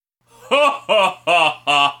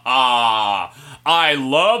I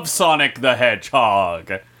love Sonic the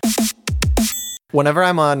Hedgehog. Whenever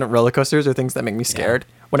I'm on roller coasters or things that make me scared,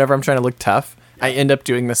 whenever I'm trying to look tough, I end up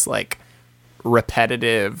doing this like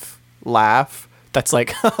repetitive laugh that's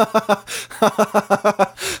like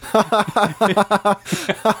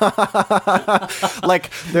like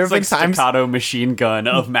there have been Like times staccato machine gun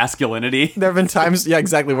of masculinity. there have been times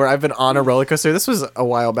exactly where I've been on a roller coaster. This was a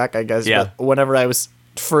while back, I guess. Yeah. But whenever I was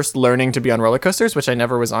first learning to be on roller coasters, which I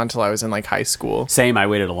never was on until I was in like high school. Same, I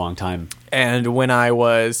waited a long time. And when I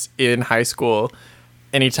was in high school,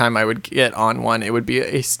 anytime I would get on one, it would be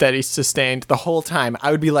a steady, sustained the whole time.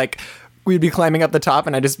 I would be like, we'd be climbing up the top,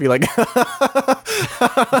 and I'd just be like,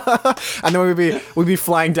 and then we'd be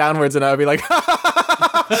flying downwards, and I would be like,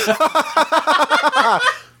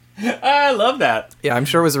 I love that. yeah. I'm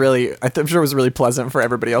sure it was really pleasant for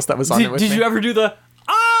everybody else that was on it with Did me. you ever do the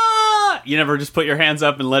You never just put your hands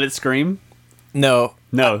up and let it scream? No,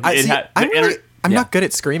 No, I'm not good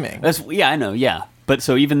at screaming. I know, yeah. But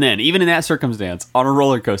so even then, even in that circumstance, on a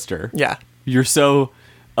roller coaster, Yeah. you're so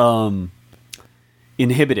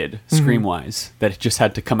inhibited scream wise that it just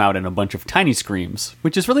had to come out in a bunch of tiny screams,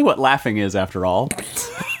 which is really what laughing is after all.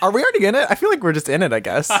 Are we already in it? I feel like we're just in it, I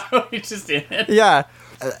guess. We just in it. Yeah.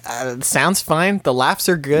 Sounds fine. The laughs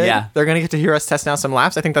are good. Yeah. They're going to get to hear us test out some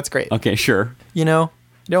laughs. I think that's great. Okay, sure. You know,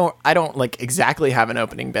 I don't like exactly have an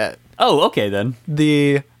opening bit. Oh, okay then.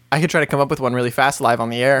 I could try to come up with one really fast live on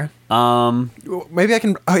the air. Maybe I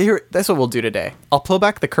can. Oh, here. That's what we'll do today. I'll pull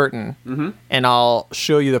back the curtain and I'll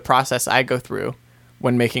show you the process I go through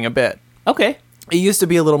when making a bit. Okay. It used to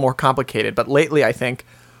be a little more complicated, but lately I think,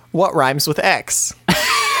 what rhymes with X?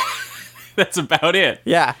 That's about it.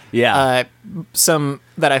 Yeah. Yeah. Some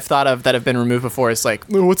that I've thought of that have been removed before is like,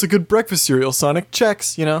 oh, what's a good breakfast cereal? Sonic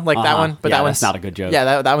Chex, like that one. But Yeah, that one's that's not a good joke.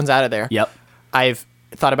 Yeah, that one's out of there. Yep. I've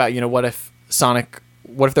thought about,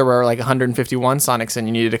 what if there were like 151 Sonics and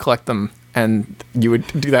you needed to collect them, and you would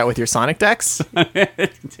do that with your Sonic decks?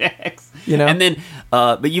 Dex. You know? And then,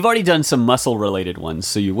 but you've already done some muscle related ones,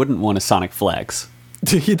 so you wouldn't want a Sonic Flex.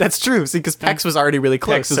 That's true. See, because Pex was already really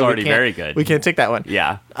close. Pex was so we already can't- very good. We can't take that one.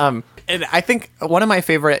 Yeah. And I think one of my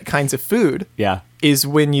favorite kinds of food Yeah. is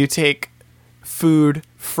when you take food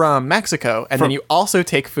from Mexico and then you also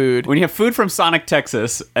take food When you have food from Sonic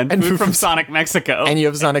Texas and food food from from- Sonic Mexico. and you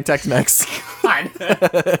have Sonic Tex-Mex.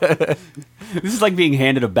 This is like being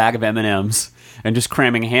handed a bag of M&Ms and just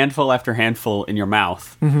cramming handful after handful in your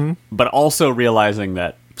mouth, but also realizing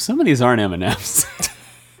that some of these aren't M&Ms.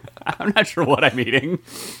 I'm not sure what I'm eating.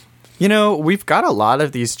 We've got a lot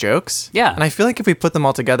of these jokes. Yeah. And I feel like if we put them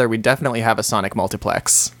all together, we definitely have a Sonic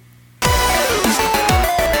multiplex.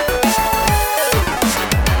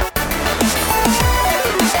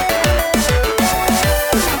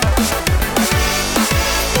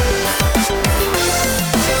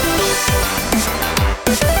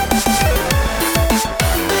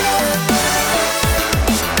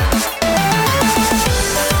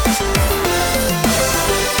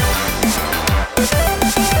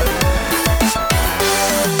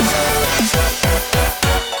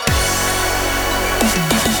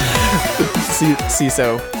 See,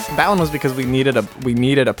 so that one was because we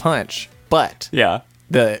needed a punch, but Yeah.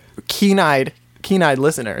 the keen-eyed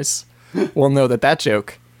listeners will know that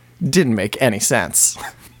joke didn't make any sense.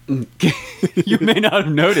 You may not have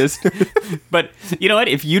noticed, but you know what?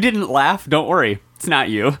 If you didn't laugh, don't worry. It's not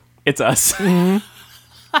you. It's us. And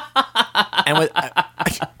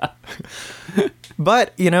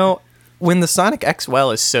but when the Sonic X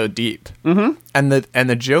well is so deep, and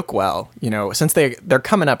the joke well, since they're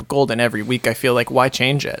coming up golden every week, I feel like why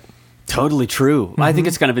change it? Totally true. I think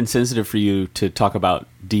it's kind of insensitive for you to talk about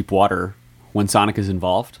deep water when Sonic is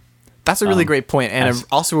involved. That's a really great point, and as-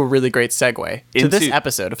 also a really great segue to this Into-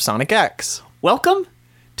 episode of Sonic X. Welcome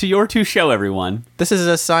to your two show, everyone. This is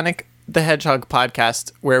a Sonic the Hedgehog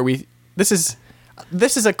podcast where this is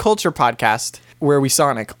a culture podcast where we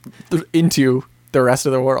Sonic into the rest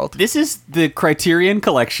of the world. This is the Criterion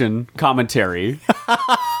Collection commentary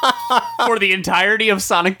for the entirety of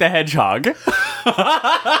Sonic the Hedgehog.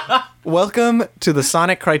 Welcome to the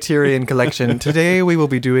Sonic Criterion Collection. Today we will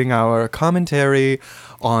be doing our commentary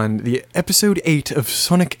on the episode 8 of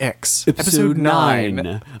Sonic X. Episode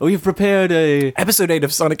 9. We have prepared a Episode 8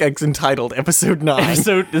 of Sonic X entitled Episode 9.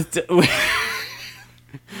 episode.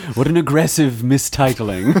 What an aggressive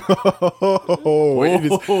mistitling.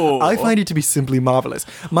 I find it to be simply marvelous.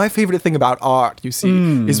 My favorite thing about art, you see,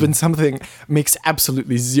 is when something makes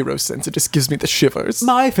absolutely zero sense. It just gives me the shivers.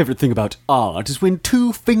 My favorite thing about art is when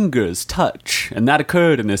two fingers touch, and that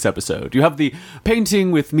occurred in this episode. You have the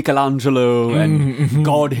painting with Michelangelo and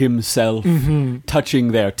God himself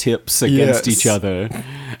touching their tips against each other.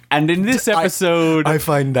 And in this episode... I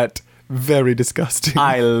find that very disgusting.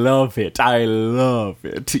 I love it. I love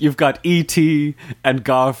it. You've got E.T. and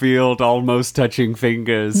Garfield almost touching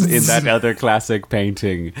fingers in that other classic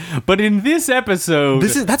painting. But in this episode...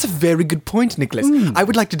 That's a very good point, Nicholas. I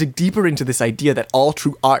would like to dig deeper into this idea that all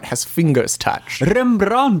true art has fingers touched.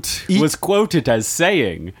 Rembrandt was quoted as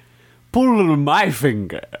saying, "Pull my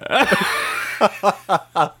finger."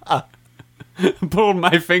 Pull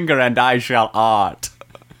my finger and I shall art.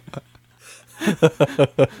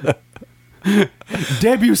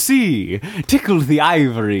 Debussy tickled the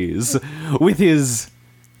ivories with his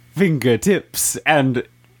fingertips, and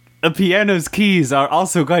a piano's keys are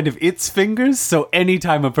also kind of its fingers, so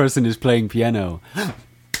anytime a person is playing piano,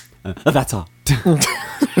 that's art.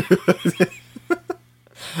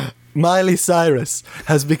 Miley Cyrus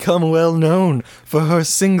has become well known for her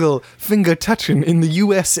single finger touching in the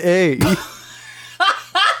USA.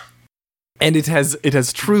 And it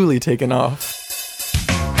has truly taken off.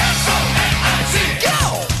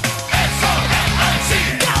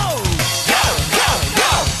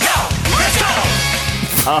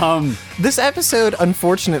 This episode,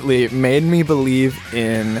 unfortunately, made me believe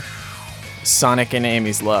in Sonic and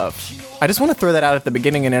Amy's love. I just want to throw that out at the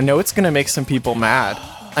beginning, and I know it's going to make some people mad.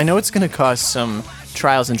 I know it's going to cause some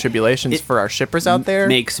trials and tribulations for our shippers out there.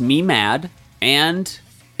 Makes me mad, and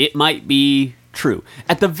it might be true.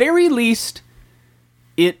 At the very least,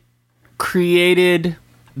 it created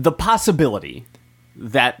the possibility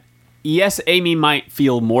that, yes, Amy might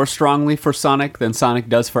feel more strongly for Sonic than Sonic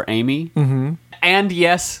does for Amy. Mm-hmm. And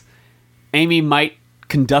yes, Amy might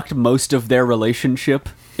conduct most of their relationship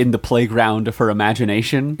in the playground of her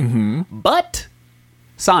imagination. Mm-hmm. But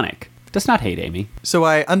Sonic does not hate Amy. So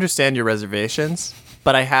I understand your reservations,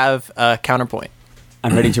 but I have a counterpoint.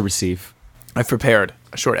 I'm ready to receive. I've prepared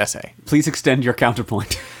a short essay. Please extend your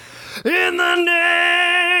counterpoint. In the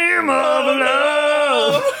name of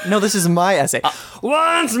love. No, this is my essay.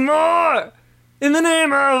 Once more, in the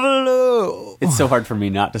name of love. It's so hard for me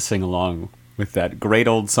not to sing along with that great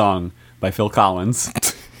old song by Phil Collins.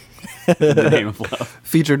 In the Name of Love.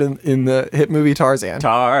 Featured in the hit movie Tarzan.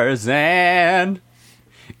 Tarzan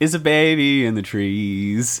is a baby in the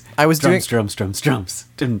trees. I was drums.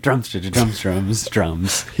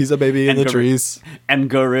 He's a baby in the trees. And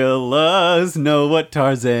gorillas know what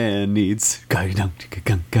Tarzan needs.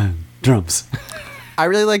 Drums. I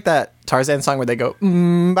really like that Tarzan song where they go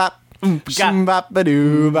bop. Tarzan.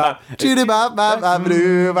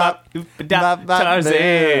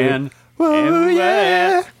 Whoa,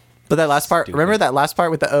 yeah. But that last part, remember that last part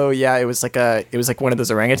with the oh yeah, it was like one of those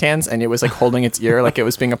orangutans, and it was like holding its ear like it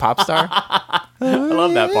was being a pop star. I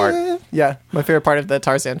love that part. Yeah, my favorite part of the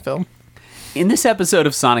Tarzan film. In this episode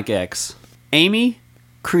of Sonic X, Amy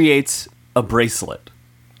creates a bracelet,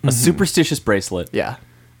 a superstitious bracelet. Yeah,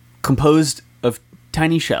 composed of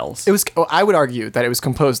tiny shells. It was. I would argue that it was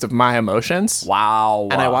composed of my emotions. Wow.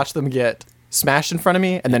 And I watched them get smashed in front of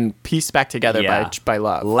me and then pieced back together by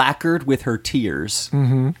love. Lacquered with her tears,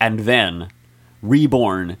 and then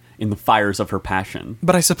reborn in the fires of her passion.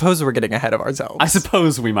 But I suppose we're getting ahead of ourselves. I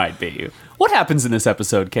suppose we might be. What happens in this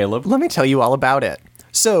episode, Caleb? Let me tell you all about it.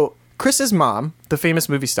 So, Chris's mom, the famous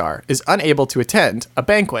movie star, is unable to attend a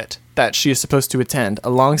banquet that she is supposed to attend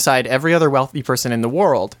alongside every other wealthy person in the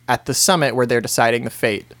world at the summit where they're deciding the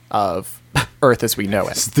fate of Earth as we know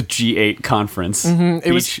it. It's the G8 conference.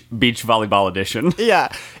 Beach volleyball edition.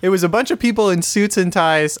 Yeah. It was a bunch of people in suits and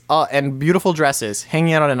ties and beautiful dresses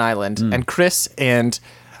hanging out on an island. And Chris and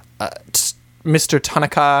Mr.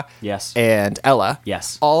 Tanaka and Ella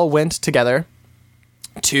all went together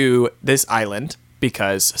to this island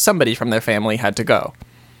because somebody from their family had to go.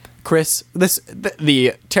 Chris,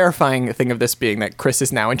 the terrifying thing of this being that Chris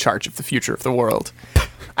is now in charge of the future of the world.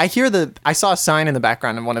 I saw a sign in the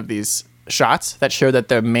background of one of these shots that showed that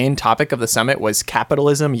the main topic of the summit was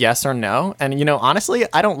capitalism, yes or no. And, honestly,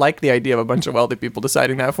 I don't like the idea of a bunch of wealthy people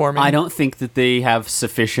deciding that for me. I don't think that they have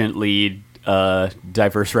sufficiently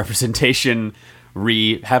diverse representation,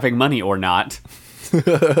 having money or not,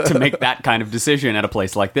 to make that kind of decision at a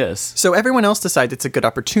place like this. So everyone else decides it's a good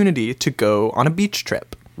opportunity to go on a beach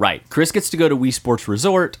trip. Right. Chris gets to go to Wii Sports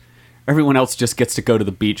Resort. Everyone else just gets to go to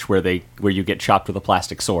the beach where you get chopped with a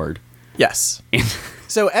plastic sword. Yes.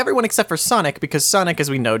 So everyone except for Sonic, because Sonic, as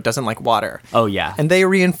we know, doesn't like water. Oh, yeah. And they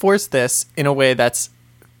reinforce this in a way that's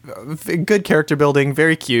good character building,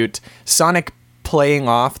 very cute. Sonic playing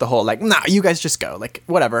off the whole, like, nah, you guys just go. Like,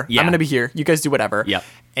 whatever. Yeah. I'm going to be here. You guys do whatever. Yep.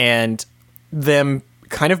 And them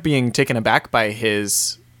kind of being taken aback by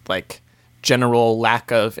his, like, general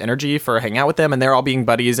lack of energy for hanging out with them. And they're all being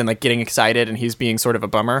buddies and, like, getting excited. And he's being sort of a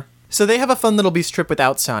bummer. So they have a fun little beach trip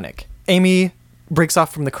without Sonic. Amy breaks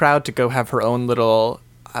off from the crowd to go have her own little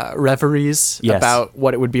reveries about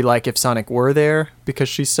what it would be like if Sonic were there, because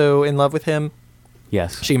she's so in love with him.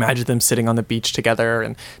 Yes. She imagined them sitting on the beach together,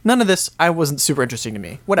 and none of this wasn't super interesting to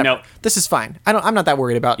me. Whatever. Nope. This is fine. I'm not that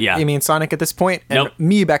worried about Amy and Sonic at this point. And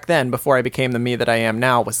me back then, before I became the me that I am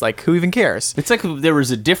now, was like, who even cares? It's like there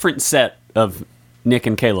was a different set of Nick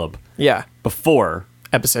and Caleb. Yeah. Before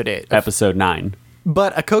Episode 8. Episode 9.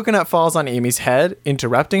 But a coconut falls on Amy's head,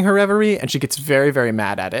 interrupting her reverie, and she gets very, very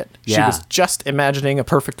mad at it. Yeah. She was just imagining a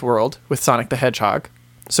perfect world with Sonic the Hedgehog.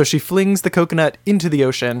 So she flings the coconut into the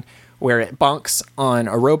ocean, where it bonks on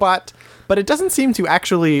a robot, but it doesn't seem to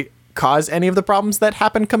actually cause any of the problems that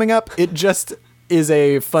happen coming up. It just is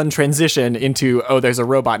a fun transition into, oh, there's a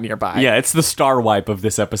robot nearby. Yeah, it's the star wipe of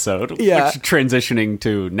this episode. Yeah. Which, transitioning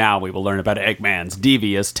to now, we will learn about Eggman's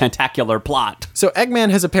devious tentacular plot. So Eggman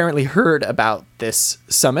has apparently heard about this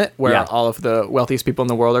summit where all of the wealthiest people in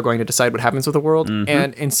the world are going to decide what happens with the world. Mm-hmm.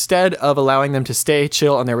 And instead of allowing them to stay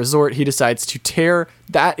chill on their resort, he decides to tear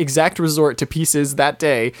that exact resort to pieces that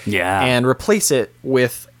day and replace it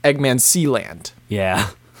with Eggman's Sealand. Yeah.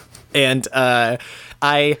 And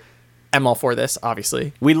I am all for this,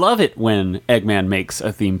 obviously. We love it when Eggman makes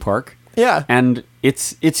a theme park. Yeah. And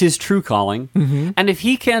it's his true calling. Mm-hmm. And if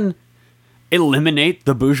he can eliminate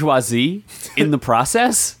the bourgeoisie in the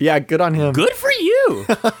process... Yeah, good on him. Good for you!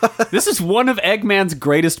 This is one of Eggman's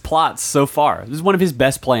greatest plots so far. This is one of his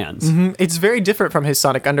best plans. Mm-hmm. It's very different from his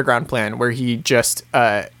Sonic Underground plan, where he just,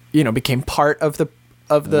 became part of the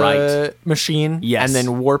machine and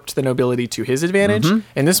then warped the nobility to his advantage.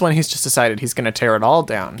 Mm-hmm. In this one, he's just decided he's going to tear it all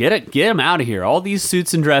down. Get him out of here. All these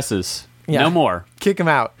suits and dresses. Yeah. No more. Kick him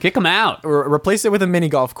out. Kick him out. Replace it with a mini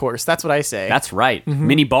golf course. That's what I say. That's right. Mm-hmm.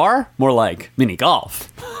 Mini bar? More like mini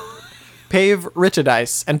golf. Pave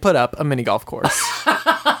Richardice and put up a mini golf course.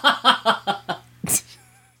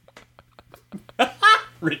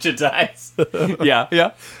 Richardice.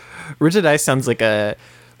 Yeah. Richardice sounds like a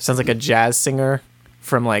jazz singer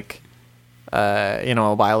from a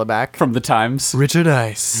while back. From the times.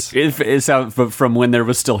 Richardice. It sounds from when there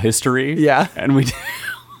was still history. Yeah. And we...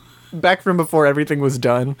 Back from before everything was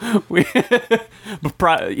done.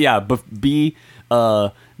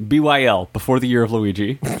 BYL, before the year of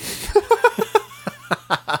Luigi.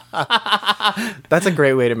 That's a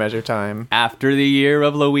great way to measure time. After the year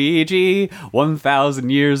of Luigi, 1,000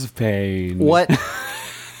 years of pain.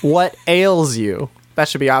 What ails you? That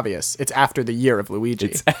should be obvious. It's after the year of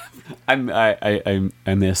Luigi. I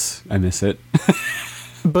miss it.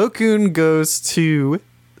 Bo-Kun goes to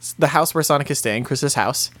the house where Sonic is staying, Chris's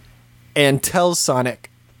house, and tells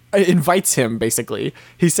Sonic, invites him basically.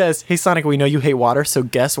 He says, "Hey Sonic, we know you hate water, so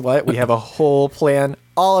guess what? We have a whole plan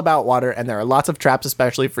all about water, and there are lots of traps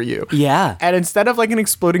especially for you." Yeah. And instead of like an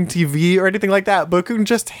exploding TV or anything like that, Bo-Kun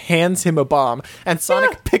just hands him a bomb, and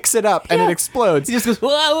Sonic picks it up and it explodes. He just goes, whoa,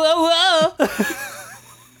 whoa, whoa.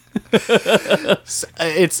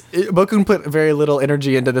 Bo-Kun put very little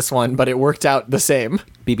energy into this one, but it worked out the same.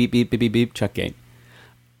 Beep, beep, beep, beep, beep, beep, Chuck Gate.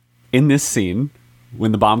 In this scene,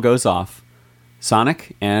 when the bomb goes off,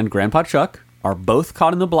 Sonic and Grandpa Chuck are both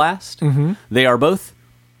caught in the blast. Mm-hmm. They are both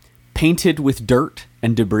painted with dirt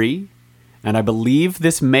and debris. And I believe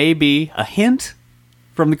this may be a hint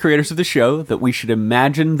from the creators of the show that we should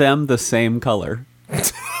imagine them the same color.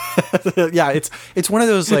 Yeah, it's one of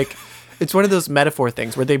those like... It's one of those metaphor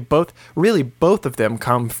things where both of them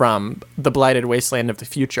come from the blighted wasteland of the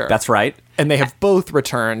future. That's right. And they have both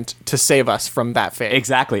returned to save us from that fate.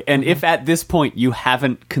 Exactly. And if at this point you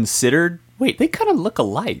haven't considered, wait, they kind of look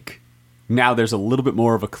alike. Now there's a little bit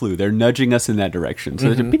more of a clue. They're nudging us in that direction.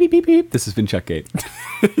 So beep, beep, beep, beep. This has been Chuck Gate.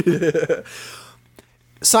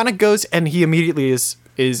 Sonic goes and he immediately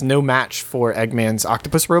is no match for Eggman's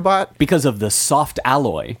octopus robot. Because of the soft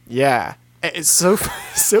alloy. Yeah. So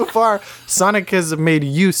far, Sonic has made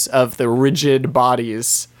use of the rigid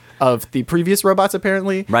bodies of the previous robots,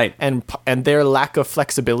 apparently. Right. And their lack of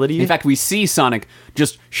flexibility. In fact, we see Sonic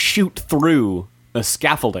just shoot through a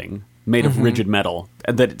scaffolding made of rigid metal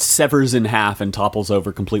that it severs in half and topples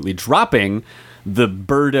over completely, dropping the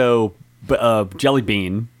Birdo jelly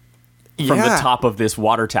bean from the Yeah. top of this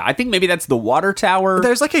water tower. I think maybe that's the water tower.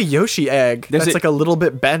 There's like a Yoshi egg that's like a little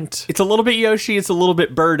bit bent. It's a little bit Yoshi. It's a little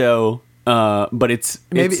bit Birdo. But it's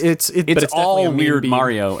Maybe it's definitely all a mean weird bean.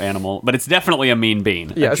 Mario animal, but it's definitely a mean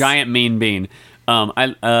bean, a Yes. giant mean bean.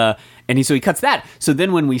 So he cuts that. So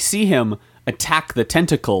then when we see him attack the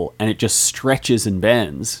tentacle and it just stretches and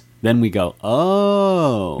bends, then we go,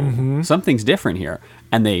 oh, something's different here.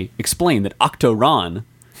 And they explain that Octoron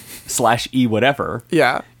 / E whatever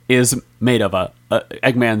Yeah. is made of a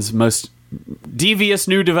Eggman's most devious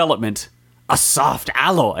new development, a soft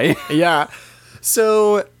alloy. Yeah.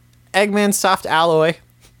 So Eggman's soft alloy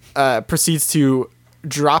proceeds to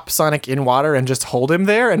drop Sonic in water and just hold him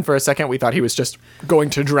there. And for a second, we thought he was just going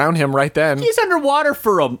to drown him right then. He's underwater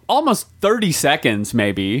for almost 30 seconds,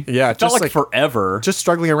 maybe. Yeah, It felt just like forever. Just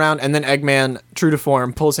struggling around. And then Eggman, true to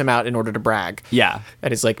form, pulls him out in order to brag. Yeah.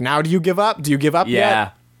 And he's like, now do you give up? Do you give up Yeah.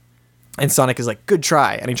 yet? And Sonic is like, good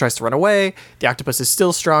try. And he tries to run away. The octopus is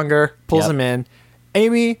still stronger, pulls Yep. him in.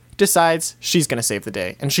 Amy decides she's going to save the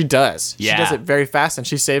day. And she does. Yeah. She does it very fast and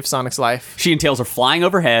she saves Sonic's life. She and Tails are flying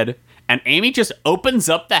overhead, and Amy just opens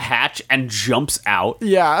up the hatch and jumps out.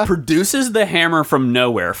 Yeah. Produces the hammer from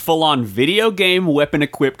nowhere. Full on video game weapon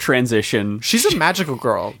equipped transition. She's a magical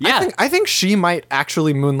girl. Yeah. I think she might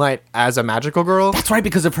actually moonlight as a magical girl. That's right,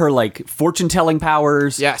 because of her like fortune telling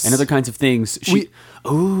powers Yes. and other kinds of things.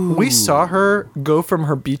 We saw her go from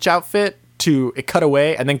her beach outfit to it cut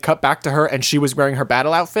away and then cut back to her and she was wearing her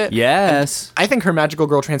battle outfit. Yes. I think her magical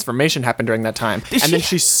girl transformation happened during that time. Did And then she-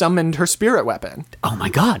 she summoned her spirit weapon. Oh my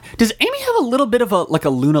god. Does Amy have a little bit of a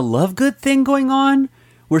Luna Lovegood thing going on?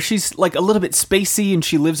 Where she's like a little bit spacey and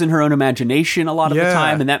she lives in her own imagination a lot of the Yeah.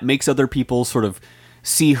 time, and that makes other people sort of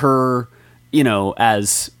see her, you know,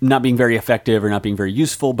 as not being very effective or not being very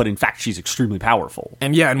useful, but in fact she's extremely powerful.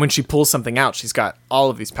 And yeah, and when she pulls something out, she's got all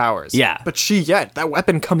of these powers. Yeah. But that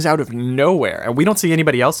weapon comes out of nowhere. And we don't see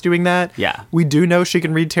anybody else doing that. Yeah. We do know she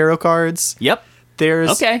can read tarot cards. Yep.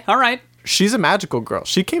 Okay, all right. She's a magical girl.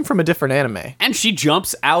 She came from a different anime. And she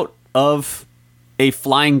jumps out of a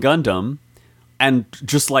flying Gundam and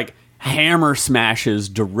just like hammer smashes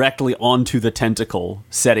directly onto the tentacle,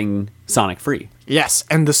 setting Sonic free. Yes,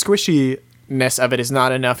 and the squishiness of it is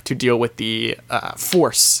not enough to deal with the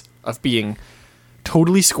force of being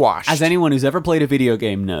totally squashed. As anyone who's ever played a video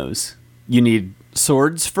game knows, you need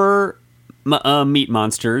swords for meat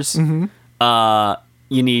monsters.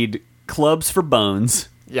 You need clubs for bones.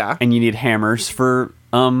 Yeah. And you need hammers for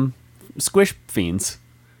squish fiends.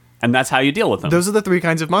 And that's how you deal with them. Those are the three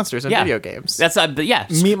kinds of monsters in Yeah. video games. That's yeah.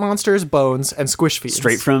 Meat monsters, bones, and squish fiends.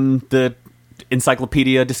 Straight from the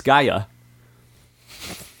Encyclopedia Disgaea.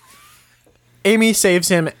 Amy saves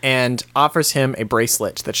him and offers him a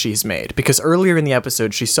bracelet that she's made because earlier in the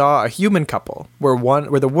episode she saw a human couple where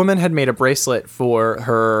the woman had made a bracelet for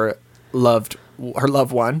her loved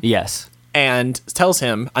one. Yes. And tells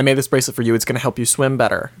him, I made this bracelet for you. It's going to help you swim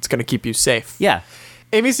better. It's going to keep you safe. Yeah.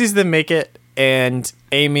 Amy sees them make it, and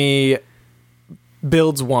Amy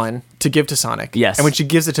builds one to give to Sonic. Yes. And when she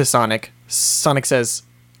gives it to Sonic, Sonic says,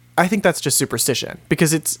 I think that's just superstition.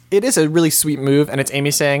 Because it is a really sweet move, and it's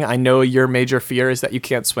Amy saying, I know your major fear is that you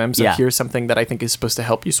can't swim, so Yeah. here's something that I think is supposed to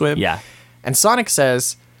help you swim. Yeah. And Sonic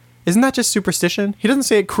says, isn't that just superstition? He doesn't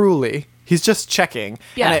say it cruelly. He's just checking.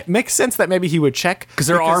 Yeah. And it makes sense that maybe he would check. Because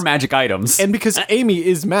there are magic items. And because Amy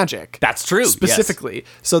is magic. That's true, yes. Specifically.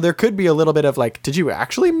 So there could be a little bit of like, did you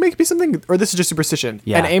actually make me something? Or this is just superstition.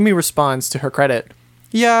 Yeah. And Amy responds to her credit,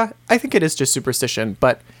 yeah, I think it is just superstition,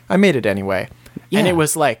 but I made it anyway. Yeah. And it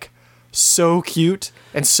was like so cute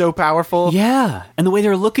and so powerful. Yeah. And the way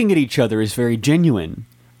they're looking at each other is very genuine.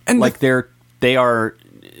 And like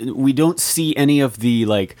we don't see any of the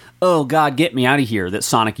like, oh God, get me out of here that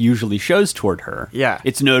Sonic usually shows toward her. Yeah.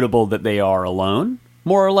 It's notable that they are alone,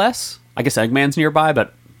 more or less. I guess Eggman's nearby,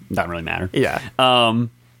 but it doesn't really matter. Yeah.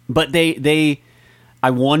 But I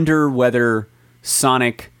wonder whether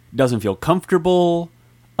Sonic doesn't feel comfortable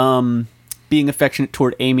being affectionate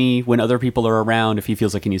toward Amy when other people are around, if he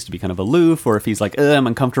feels like he needs to be kind of aloof, or if he's like, I'm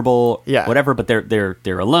uncomfortable, Yeah. whatever, but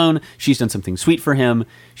they're alone. She's done something sweet for him.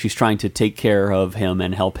 She's trying to take care of him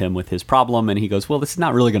and help him with his problem, and he goes, well, this is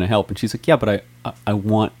not really going to help. And she's like, yeah, but I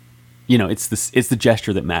want, it's the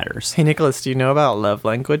gesture that matters. Hey, Nicholas, do you know about love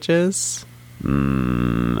languages?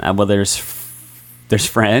 Well, there's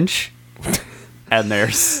French, and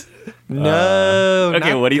there's... No. okay,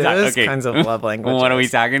 not what are you talking? those Okay, kinds of love languages. What are we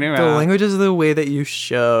talking about? The language is the way that you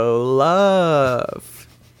show love.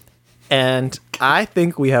 And I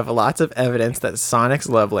think we have lots of evidence that Sonic's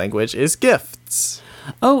love language is gifts.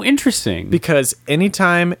 Oh, interesting. Because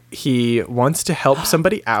anytime he wants to help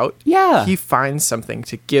somebody out, Yeah. he finds something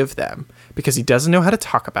to give them. Because he doesn't know how to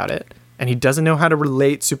talk about it. and he doesn't know how to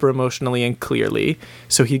relate super emotionally and clearly.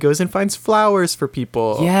 So he goes and finds flowers for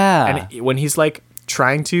people. Yeah. And when he's like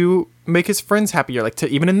trying to make his friends happier, like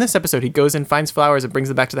even in this episode, he goes and finds flowers and brings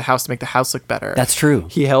them back to the house to make the house look better. That's true.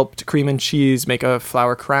 He helped Cream and Cheese make a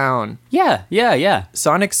flower crown. Yeah.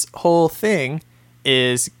 Sonic's whole thing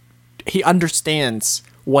is he understands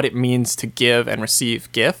what it means to give and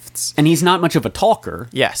receive gifts. And he's not much of a talker.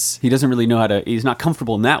 Yes. He doesn't really know how to, he's not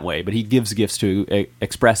comfortable in that way, but he gives gifts to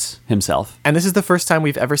express himself. And this is the first time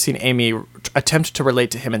we've ever seen Amy attempt to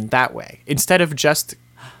relate to him in that way. Instead of just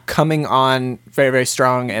coming on very, very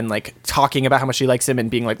strong and like talking about how much she likes him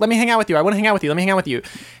and being like, let me hang out with you. I want to hang out with you. Let me hang out with you.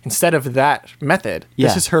 Instead of that method,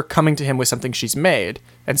 this is her coming to him with something she's made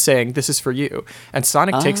and saying, this is for you. And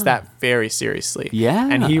Sonic takes that very seriously. Yeah.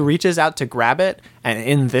 And he reaches out to grab it. And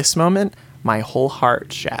in this moment, my whole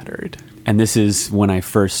heart shattered. And this is when I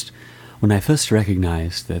first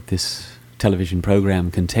recognized that this television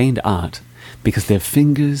program contained art, because their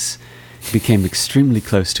fingers became extremely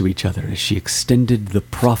close to each other as she extended the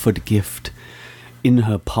proffered gift in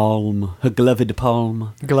her palm, her gloved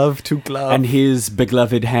palm. Glove to glove. And his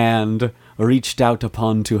beloved hand reached out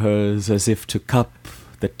upon to hers as if to cup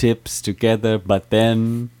the tips together, but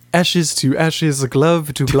then... ashes to ashes,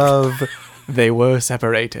 glove to glove, they were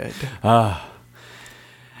separated.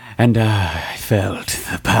 And I felt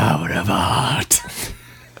the power of art.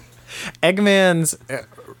 Eggman's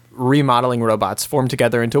remodeling robots form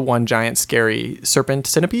together into one giant scary serpent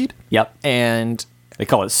centipede. Yep. And they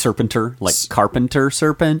call it Serpenter, like carpenter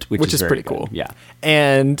serpent, which is pretty very cool. Good. Yeah.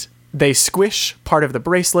 And they squish part of the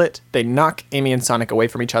bracelet. They knock Amy and Sonic away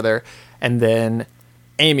from each other. And then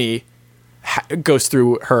Amy goes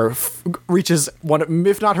through reaches one,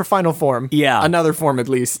 if not her final form, another form at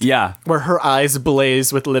least, where her eyes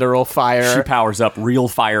blaze with literal fire. She powers up. Real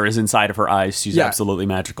fire is inside of her eyes. She's absolutely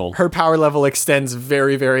magical. Her power level extends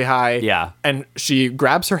very, very high. Yeah. And she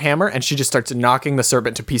grabs her hammer and she just starts knocking the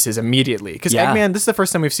serpent to pieces immediately. Because Eggman, this is the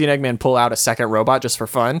first time we've seen Eggman pull out a second robot just for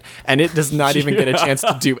fun, and it does not even get a chance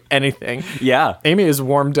to do anything. Yeah. Amy is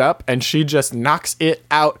warmed up and she just knocks it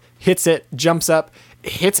out, hits it, jumps up,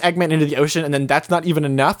 hits Eggman into the ocean, and then that's not even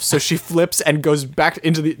enough. So she flips and goes back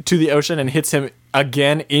into the ocean and hits him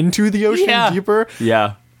again into the ocean deeper.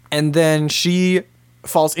 Yeah. And then she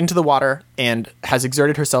falls into the water and has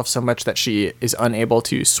exerted herself so much that she is unable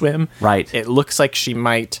to swim. Right. It looks like she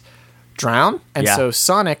might drown. And so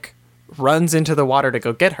Sonic runs into the water to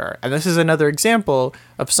go get her. And this is another example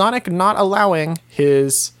of Sonic not allowing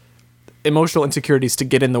his emotional insecurities to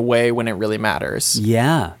get in the way when it really matters.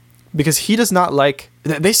 Yeah. Because he does not like...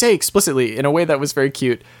 They say explicitly, in a way that was very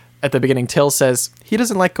cute, at the beginning, Tails says he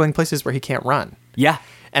doesn't like going places where he can't run. Yeah.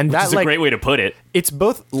 And that's a great way to put it. It's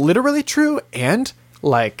both literally true and,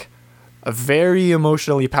 like, very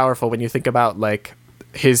emotionally powerful when you think about, like,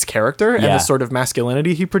 his character and the sort of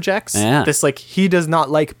masculinity he projects. Yeah. This, like, he does not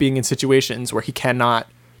like being in situations where he cannot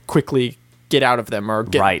quickly get out of them or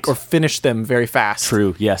or finish them very fast.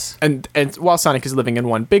 True, yes. And while Sonic is living in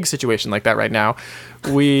one big situation like that right now,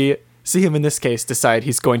 we see him in this case decide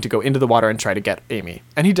he's going to go into the water and try to get Amy.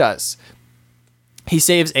 And he does. He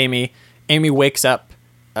saves Amy. Amy wakes up.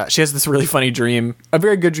 She has this really funny dream, a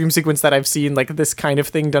very good dream sequence that I've seen like this kind of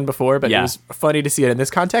thing done before, but it was funny to see it in this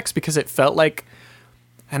context because it felt like,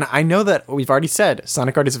 and I know that we've already said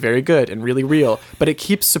Sonic art is very good and really real, but it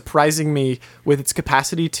keeps surprising me with its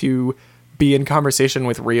capacity to be in conversation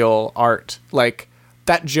with real art. Like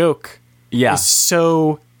that joke is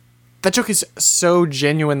so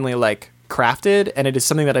genuinely like crafted, and it is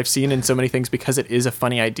something that I've seen in so many things because it is a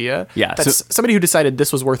funny idea. Yeah. That's somebody who decided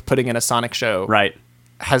this was worth putting in a Sonic show. Right.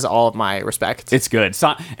 Has all of my respect. It's good.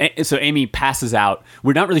 So Amy passes out.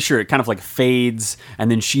 We're not really sure. It kind of like fades, and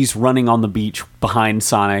then she's running on the beach behind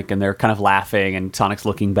Sonic, and they're kind of laughing, and Sonic's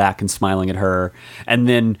looking back and smiling at her. And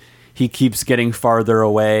then he keeps getting farther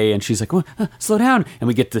away, and she's like, slow down. And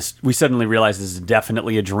we get this, we suddenly realize this is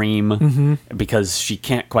definitely a dream because she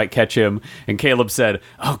can't quite catch him. And Caleb said,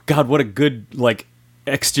 oh God, what a good, like,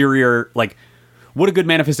 exterior, like, what a good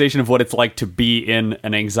manifestation of what it's like to be in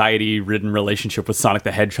an anxiety-ridden relationship with Sonic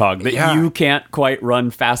the Hedgehog. That you can't quite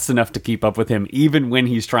run fast enough to keep up with him, even when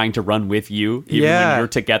he's trying to run with you, even when you're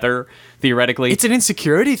together, theoretically. It's an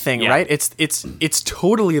insecurity thing, right? It's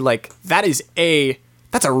totally like, that's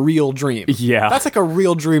a real dream. Yeah. That's like a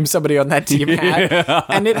real dream somebody on that team had.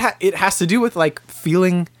 And it has to do with like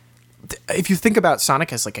feeling... If you think about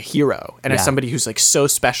Sonic as like a hero and as somebody who's like so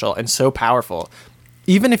special and so powerful...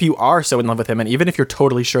 Even if you are so in love with him, and even if you're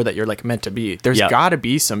totally sure that you're like meant to be, there's got to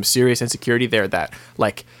be some serious insecurity there that,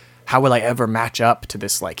 like, how will I ever match up to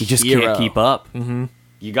this like you just hero? Can't keep up. Mm-hmm.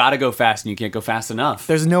 You got to go fast, and you can't go fast enough.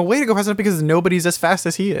 There's no way to go fast enough because nobody's as fast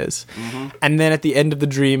as he is. And then at the end of the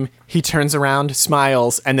dream, he turns around,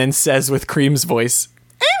 smiles, and then says with Cream's voice,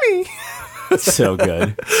 Amy! So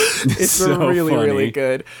good. It's so really, funny. really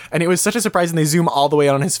good. And it was such a surprise, and they zoom all the way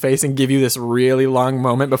on his face and give you this really long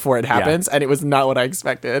moment before it happens, and it was not what I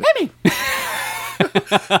expected. Amy!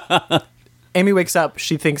 Amy wakes up,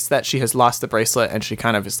 she thinks that she has lost the bracelet, and she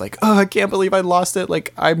kind of is like, oh, I can't believe I lost it.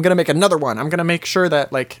 Like, I'm going to make another one. I'm going to make sure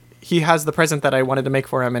that, like, he has the present that I wanted to make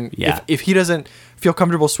for him. And if he doesn't feel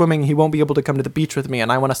comfortable swimming, he won't be able to come to the beach with me,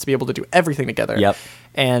 and I want us to be able to do everything together. Yep.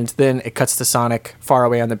 And then it cuts to Sonic far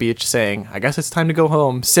away on the beach saying, I guess it's time to go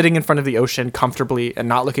home, sitting in front of the ocean comfortably and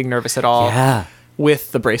not looking nervous at all. Yeah.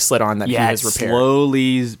 With the bracelet on that he has it repaired.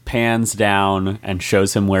 slowly pans down and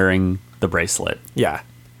shows him wearing the bracelet. Yeah.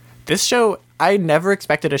 This show, I never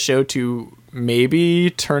expected a show to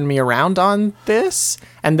maybe turn me around on this,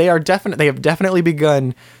 and they have definitely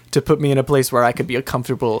begun to put me in a place where I could be a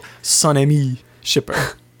comfortable Son-Amy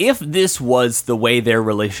shipper. If this was the way their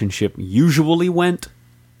relationship usually went,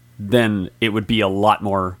 then it would be a lot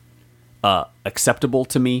more acceptable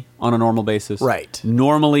to me on a normal basis. Right.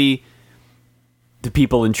 Normally, the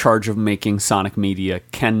people in charge of making Sonic media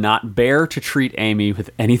cannot bear to treat Amy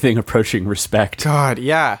with anything approaching respect. God,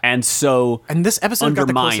 yeah. And so... And this episode got the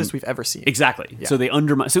undermine- closest we've ever seen. Exactly. Yeah. So they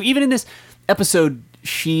undermine... So even in this episode,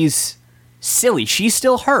 she's silly. She's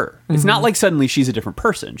still her. It's not like suddenly she's a different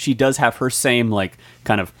person. She does have her same, like,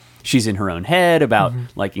 kind of... She's in her own head about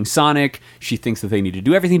liking Sonic. She thinks that they need to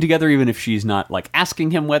do everything together, even if she's not, like,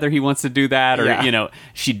 asking him whether he wants to do that. Or, Yeah. you know,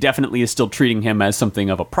 she definitely is still treating him as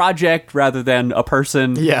something of a project rather than a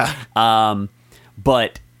person. Yeah.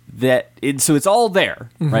 But so it's all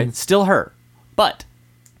there, right? Still her. But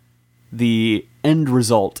the end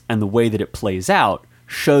result and the way that it plays out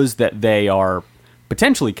shows that they are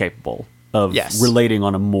potentially capable of Yes. relating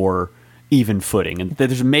on a more even footing. And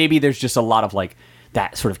there's just a lot of like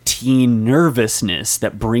that sort of teen nervousness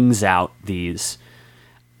that brings out these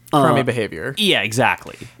Crummy behavior. yeah,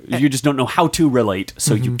 exactly. You just don't know how to relate,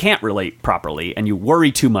 so you can't relate properly, and you worry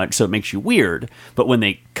too much, so it makes you weird. But when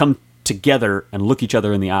they come together and look each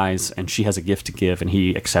other in the eyes, and she has a gift to give, and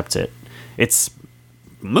he accepts it, it's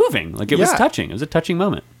moving. Like, it was Yeah. touching. It was a touching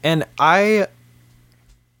moment. And I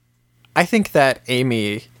think that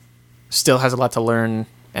Amy still has a lot to learn,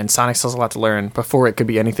 and Sonic still has a lot to learn before it could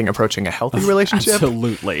be anything approaching a healthy relationship.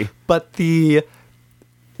 Absolutely. But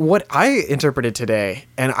what I interpreted today,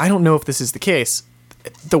 and I don't know if this is the case,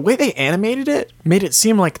 the way they animated it made it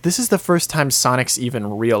seem like this is the first time Sonic's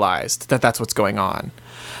even realized that that's what's going on.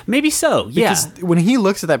 Maybe so, yeah. Because when he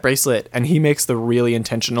looks at that bracelet and he makes the really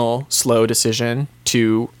intentional, slow decision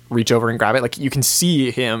to reach over and grab it, like you can see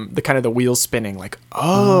him, the wheels spinning, like,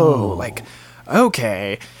 like,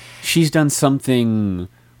 okay. She's done something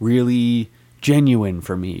really genuine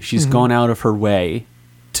for me. She's gone out of her way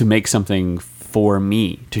to make something for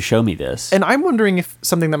me, to show me this. And I'm wondering if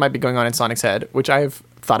something that might be going on in Sonic's head, which I've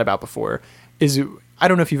thought about before, is, I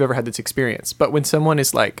don't know if you've ever had this experience, but when someone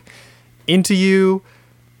is like into you,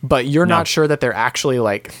 but you're not sure that they're actually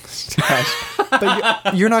like,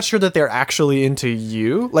 but you're not sure that they're actually into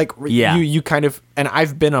you. Like, Yeah. you kind of, and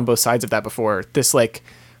I've been on both sides of that before.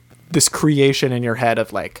 This creation in your head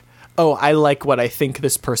of like, oh, I like what I think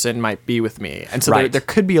this person might be with me. And so Right. there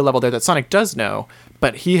could be a level there that Sonic does know,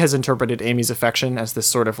 but he has interpreted Amy's affection as this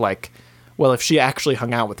sort of like, well, if she actually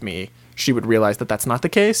hung out with me, she would realize that that's not the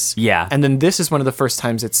case. Yeah. And then this is one of the first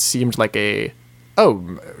times it seemed like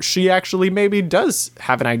she actually maybe does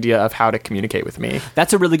have an idea of how to communicate with me.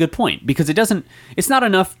 That's a really good point, because it's not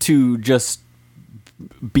enough to just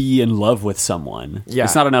be in love with someone. Yeah.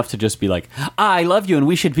 It's not enough to just be like, I love you and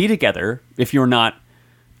we should be together, if you're not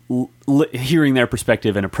hearing their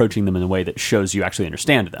perspective and approaching them in a way that shows you actually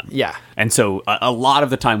understand them. Yeah. And so a lot of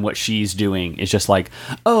the time what she's doing is just like,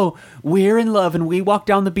 oh, we're in love and we walk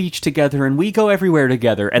down the beach together and we go everywhere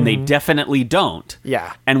together, and they definitely don't.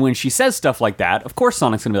 Yeah. And when she says stuff like that, of course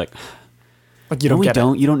Sonic's going to be like, Like, you no, don't we get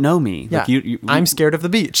don't. it. You don't know me. Yeah. Like, I'm scared of the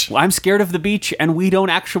beach. I'm scared of the beach, and we don't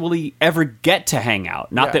actually ever get to hang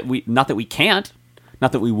out. Not that we can't,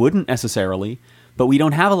 not that we wouldn't necessarily, but we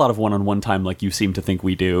don't have a lot of one-on-one time like you seem to think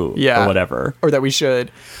we do, or whatever. Or that we should.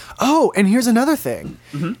 Oh, and here's another thing.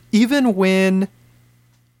 Even when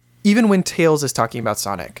Tails is talking about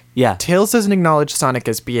Sonic, Tails doesn't acknowledge Sonic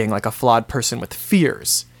as being like a flawed person with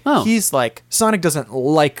fears. Oh. He's like, Sonic doesn't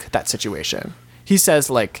like that situation. He says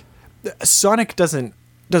like, Sonic doesn't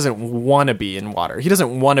want to be in water. He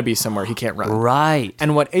doesn't want to be somewhere he can't run. Right.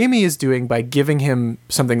 And what Amy is doing by giving him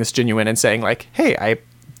something that's genuine and saying like, hey, I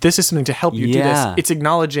this is something to help you do Yeah. this. It's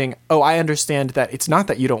acknowledging, oh, I understand that it's not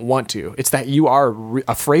that you don't want to. It's that you are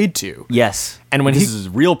afraid to. Yes. And when this is a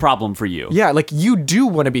real problem for you. Yeah, like you do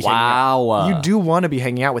want to be hanging Wow. out. You do want to be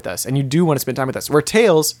hanging out with us, and you do want to spend time with us. Where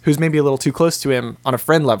Tails, who's maybe a little too close to him on a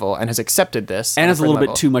friend level and has accepted this, And on has a friend little bit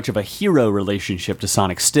level, too much of a hero relationship to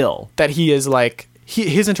Sonic still. that he is like,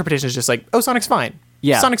 his interpretation is just like, oh, Sonic's fine.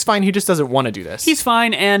 Yeah. Sonic's fine. He just doesn't want to do this. He's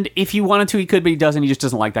fine, and if he wanted to, he could, but he doesn't. He just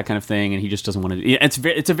doesn't like that kind of thing, and he just doesn't want to.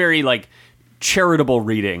 It's a very like charitable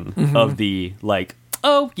reading of the like.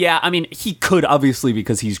 Oh yeah, I mean he could obviously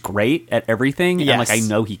because he's great at everything, and like I Yes.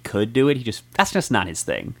 know he could do it. That's just not his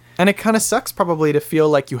thing. And it kind of sucks probably to feel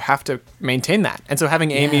like you have to maintain that. And so having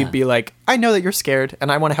Amy Yeah. be like, I know that you're scared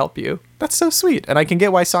and I want to help you. That's so sweet. And I can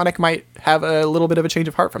get why Sonic might have a little bit of a change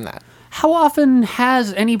of heart from that. How often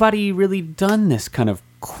has anybody really done this kind of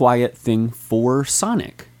quiet thing for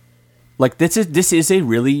Sonic? Like this is a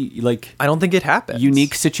really like I don't think it happens.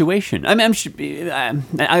 unique situation. I mean,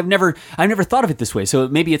 I've never thought of it this way. So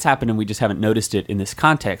maybe it's happened and we just haven't noticed it in this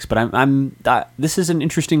context. But this is an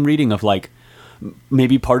interesting reading of like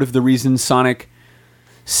maybe part of the reason Sonic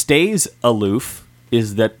stays aloof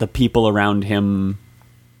is that the people around him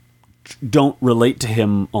don't relate to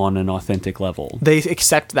him on an authentic level. They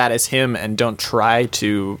accept that as him and don't try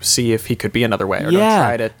to see if he could be another way or Yeah. don't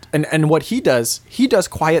try to. And what he does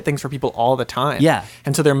quiet things for people all the time. Yeah.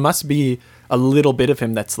 And so there must be a little bit of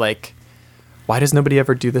him that's like, why does nobody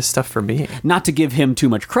ever do this stuff for me? Not to give him too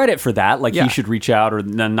much credit for that, like Yeah. he should reach out, or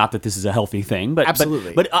not that this is a healthy thing, but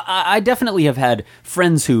Absolutely. But I definitely have had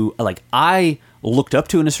friends who like I looked up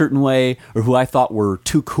to in a certain way, or who I thought were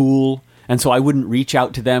too cool, and so I wouldn't reach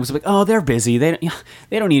out to them. So like, oh, they're busy, they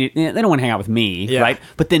don't need it, they don't want to hang out with me, Yeah. right?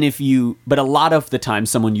 But then but a lot of the time,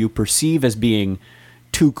 someone you perceive as being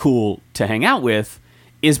too cool to hang out with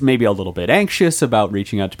is maybe a little bit anxious about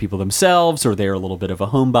reaching out to people themselves, or they're a little bit of a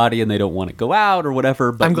homebody and they don't want to go out or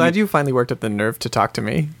whatever. But I'm glad you finally worked up the nerve to talk to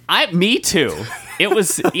me. Me too. It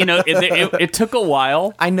was, it took a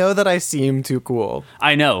while. I know that I seem too cool.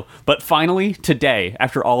 I know, but finally today,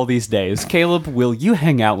 after all these days, Caleb, will you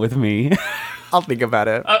hang out with me? I'll think about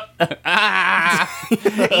it.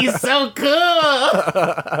 He's so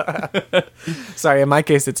cool. Sorry, in my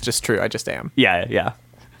case, it's just true. I just am. Yeah.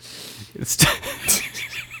 It's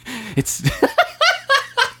it's.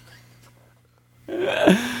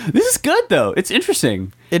 This is good though. It's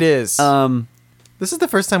interesting. It is. This is the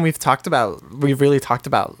first time we've really talked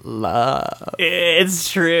about love.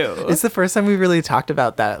 It's true. It's the first time we've really talked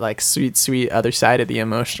about that like sweet, sweet other side of the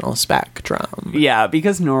emotional spectrum. Yeah,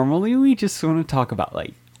 because normally we just want to talk about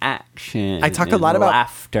like action. I talk a and lot about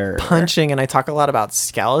laughter, punching, and I talk a lot about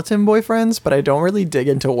skeleton boyfriends, but I don't really dig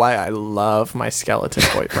into why I love my skeleton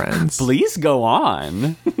boyfriends. Please go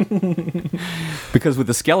on. Because with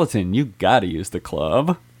the skeleton, you gotta use the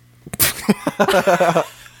club.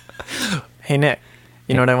 Hey Nick,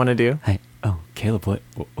 you know what I want to do? Hey, Caleb,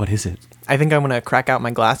 what is it? I think I'm gonna crack out my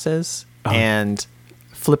glasses and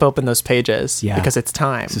flip open those pages because it's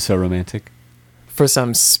time This is so romantic. for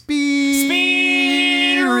some speed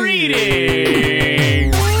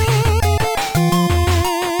reading.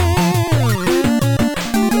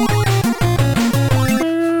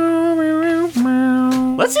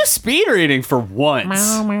 Let's do speed reading for once.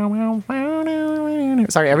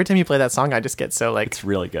 Sorry, every time you play that song, I just get so like It's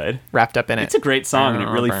really good. wrapped up in it. It's a great song, and it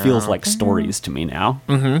really feels like stories to me now.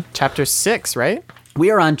 Chapter 6, right?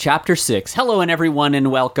 We are on chapter 6. Hello, and everyone,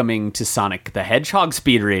 and welcoming to Sonic the Hedgehog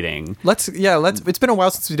speed reading. Let's. It's been a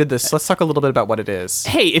while since we did this. Let's talk a little bit about what it is.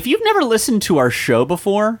 Hey, if you've never listened to our show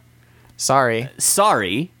before, Sorry.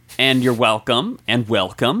 and you're welcome,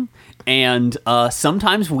 and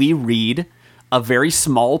sometimes we read a very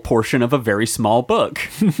small portion of a very small book,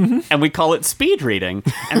 and we call it speed reading.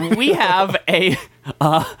 And we have a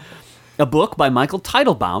book by Michael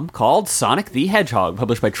Teitelbaum called Sonic the Hedgehog,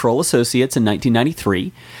 published by Troll Associates in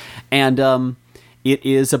 1993, and it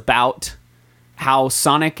is about how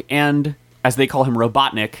Sonic and, as they call him,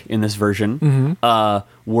 Robotnik in this version,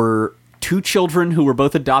 were two children who were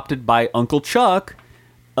both adopted by Uncle Chuck,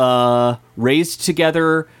 raised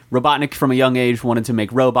together. Robotnik, from a young age, wanted to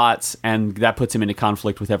make robots, and that puts him into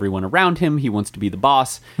conflict with everyone around him. He wants to be the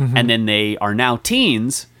boss, and then they are now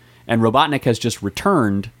teens, and Robotnik has just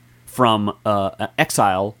returned from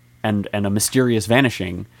exile and a mysterious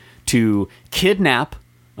vanishing to kidnap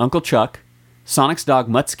Uncle Chuck, Sonic's dog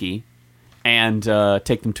Mutsky, and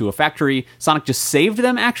take them to a factory. Sonic just saved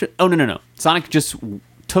them, actually. Oh, no. Sonic just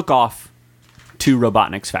took off to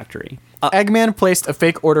Robotnik's factory. Eggman placed a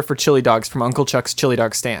fake order for chili dogs from Uncle Chuck's chili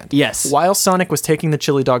dog stand. Yes. While Sonic was taking the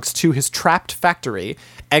chili dogs to his trapped factory,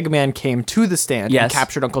 Eggman came to the stand and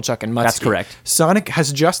captured Uncle Chuck and Mutsky. That's correct. Sonic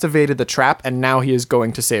has just evaded the trap, and now he is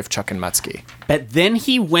going to save Chuck and Mutsky. But then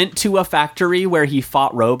he went to a factory where he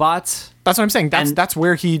fought robots. That's what I'm saying. That's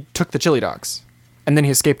where he took the chili dogs. And then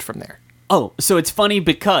he escaped from there. Oh, so it's funny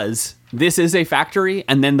because this is a factory,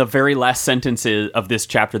 and then the very last sentence of this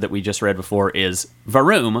chapter that we just read before is,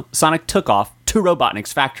 Varoom, Sonic took off to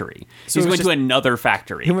Robotnik's factory. So he's going to another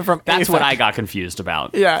factory. He went from That's what I got confused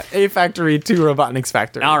about. Yeah, a factory to Robotnik's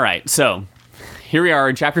factory. All right, so here we are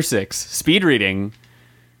in chapter 6, speed reading,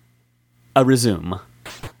 a resume.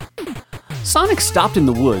 Sonic stopped in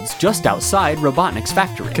the woods just outside Robotnik's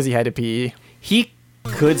factory. Because he had to pee. He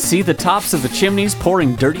could see the tops of the chimneys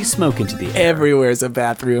pouring dirty smoke into the air. Everywhere's a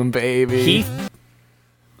bathroom, baby.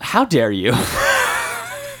 How dare you?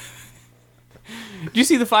 Did you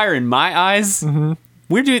see the fire in my eyes? Mm-hmm.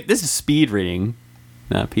 This is speed reading,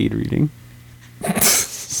 not peed reading.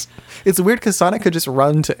 It's weird because Sonic could just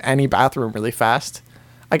run to any bathroom really fast.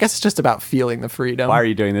 I guess it's just about feeling the freedom. Why are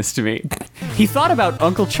you doing this to me? He thought about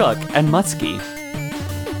Uncle Chuck and Mutsky.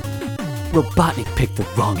 Robotnik picked the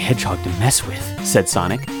wrong hedgehog to mess with, said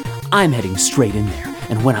Sonic. I'm heading straight in there,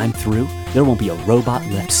 and when I'm through, there won't be a robot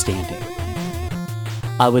left standing.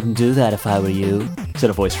 I wouldn't do that if I were you, said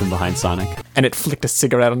a voice from behind Sonic. And it flicked a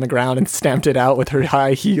cigarette on the ground and stamped it out with her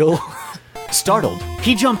high heel. Startled,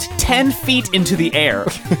 he jumped 10 feet into the air.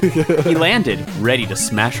 He landed, ready to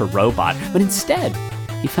smash a robot, but instead,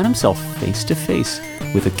 he found himself face to face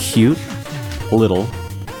with a cute little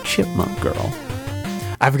chipmunk girl.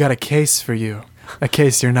 I've got a case for you. A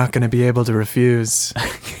case you're not going to be able to refuse.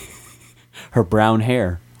 Her brown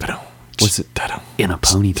hair was in a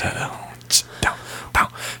ponytail.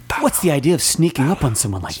 What's the idea of sneaking up on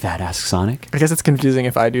someone like that? Asked Sonic. I guess it's confusing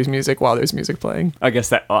if I do music while there's music playing. I guess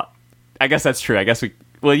that's true.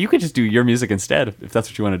 You could just do your music instead if that's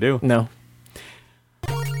what you want to do. No.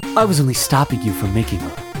 I was only stopping you from making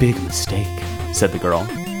a big mistake, said the girl.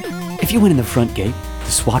 If you went in the front gate,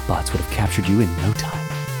 the SWAT bots would have captured you in no time.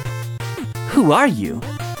 Who are you?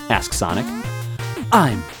 Asked Sonic.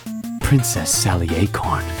 I'm Princess Sally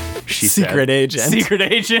Acorn, she said. Secret agent. Secret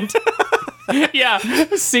agent. Yeah,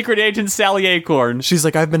 Secret Agent Sally Acorn. She's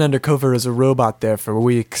like, I've been undercover as a robot there for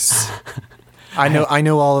weeks. I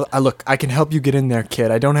know all. Look, I can help you get in there,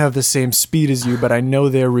 kid. I don't have the same speed as you, but I know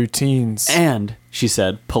their routines. And, she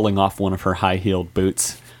said, pulling off one of her high-heeled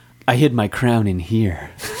boots, I hid my crown in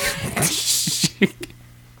here.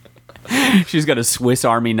 She's got a Swiss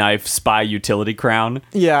Army knife spy utility crown.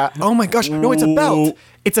 Yeah. Oh my gosh. No, it's a belt.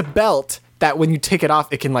 It's a belt that when you take it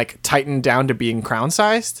off, it can like tighten down to being crown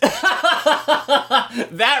sized.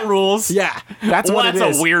 That rules. Yeah. That's what it is.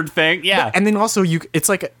 That's a weird thing. Yeah. And then also it's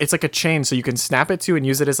like a chain, so you can snap it to and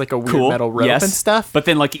use it as like a weird metal rope and stuff. But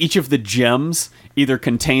then like each of the gems either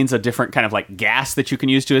contains a different kind of like gas that you can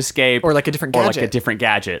use to escape. Or like a different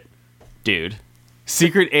gadget. Dude.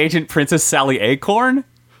 Secret Agent Princess Sally Acorn?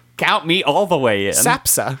 Count me all the way in.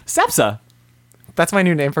 Sapsa. That's my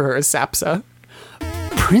new name for her, is Sapsa.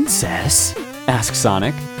 Princess? Asked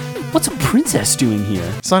Sonic. What's a princess doing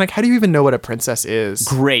here? Sonic, how do you even know what a princess is?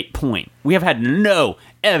 Great point. We have had no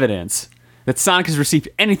evidence that Sonic has received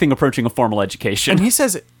anything approaching a formal education. And he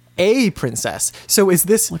says a princess. So is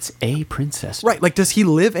this... What's a princess? Right, like does he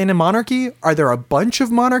live in a monarchy? Are there a bunch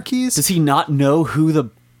of monarchies? Does he not know who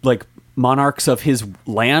the, monarchs of his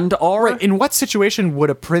land are? Right, in what situation would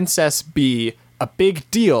a princess be a big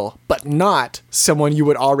deal, but not someone you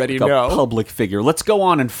would already know? A public figure. Let's go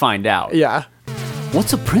on and find out. Yeah.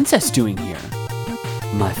 What's a princess doing here?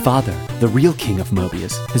 My father, the real king of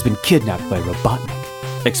Mobius, has been kidnapped by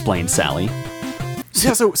Robotnik, explained Sally.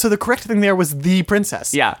 So the correct thing there was the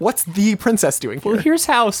princess. Yeah. What's the princess doing here? Well, here's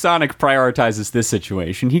how Sonic prioritizes this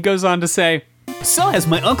situation. He goes on to say, so has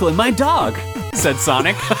my uncle and my dog, said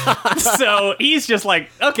Sonic. So he's just like,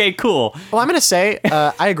 okay, cool. Well, I'm going to say,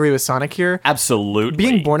 I agree with Sonic here. Absolutely.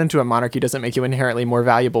 Being born into a monarchy doesn't make you inherently more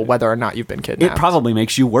valuable whether or not you've been kidnapped. It probably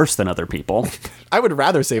makes you worse than other people. I would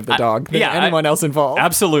rather save the dog than anyone else involved.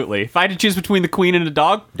 Absolutely. If I had to choose between the queen and a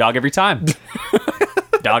dog every time.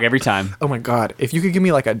 Dog every time. Oh my god. If you could give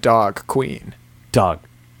me like a dog queen. Dog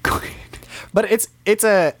queen. But it's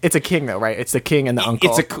a king though, right? It's the king and the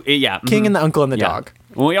uncle. King and the uncle and the dog.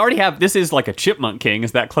 Well, we already have, this is like a chipmunk king.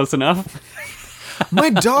 Is that close enough? My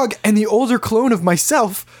dog and the older clone of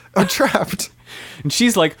myself are trapped. And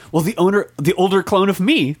she's like, well, the older clone of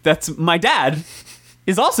me, that's my dad,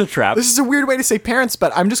 is also trapped. This is a weird way to say parents,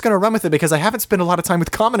 but I'm just going to run with it because I haven't spent a lot of time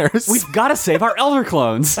with commoners. We've got to save our elder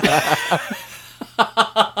clones.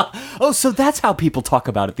 Oh, so that's how people talk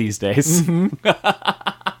about it these days.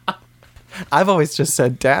 I've always just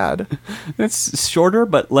said dad. It's shorter,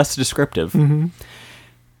 but less descriptive.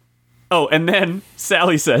 Oh, and then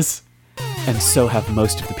Sally says, and so have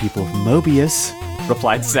most of the people of Mobius,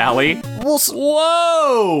 replied Sally. Well,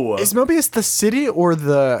 Whoa! is Mobius the city or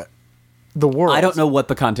the world? I don't know what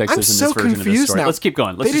the context I'm is in so this version of this confused story. now. Let's keep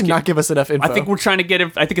going. They did not give us enough info. I think we're trying to get.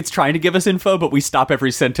 I think it's trying to give us info, but we stop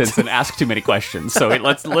every sentence and ask too many questions. So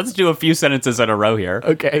let's do a few sentences in a row here.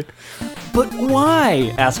 Okay. But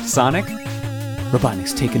why? Asked Sonic.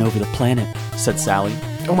 Robotnik's taken over the planet, said Sally.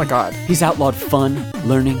 Oh my god. He's outlawed fun,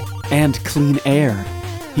 learning, and clean air.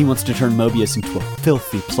 He wants to turn Mobius into a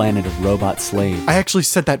filthy planet of robot slaves. I actually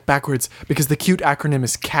said that backwards because the cute acronym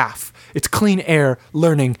is CAF. It's clean air,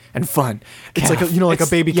 learning, and fun. It's CAF. like like a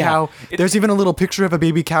baby yeah. cow. There's even a little picture of a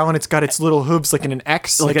baby cow, and it's got its little hooves like in an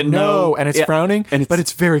X, Like a no. and it's Yeah. frowning, And but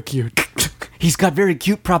it's very cute. He's got very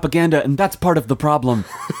cute propaganda, and that's part of the problem.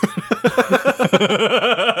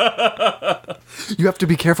 You have to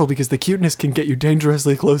be careful because the cuteness can get you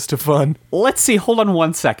dangerously close to fun. Let's see, hold on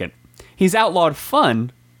one second. He's outlawed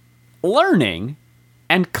fun, learning,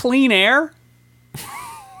 and clean air?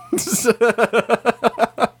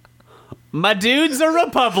 My dude's a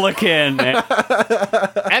Republican.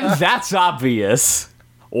 And that's obvious.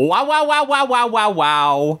 Wow, wow, wow, wow, wow, wow,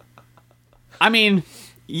 wow. I mean,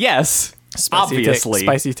 yes, obviously.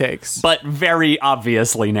 Spicy takes. But very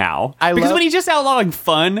obviously now. Because when he's just outlawing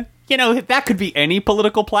fun, that could be any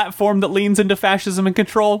political platform that leans into fascism and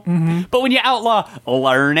control. Mm-hmm. But when you outlaw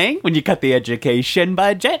learning, when you cut the education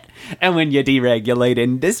budget, and when you deregulate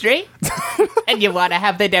industry, and you want to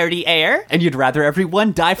have the dirty air, and you'd rather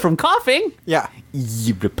everyone die from coughing, Yeah.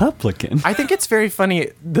 you Republican. I think it's very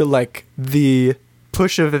funny, the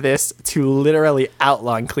push of this to literally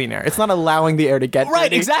outlawing clean air. It's not allowing the air to get Right,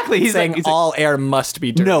 dirty. exactly. He's He's saying like- all air must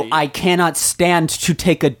be dirty. No, I cannot stand to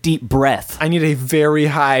take a deep breath. I need a very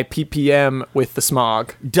high ppm with the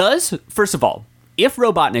smog. First of all, if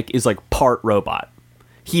Robotnik is like part robot,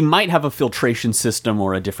 he might have a filtration system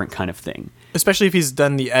or a different kind of thing. Especially if he's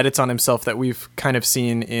done the edits on himself that we've kind of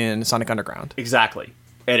seen in Sonic Underground. Exactly.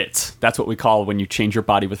 Edits. That's what we call when you change your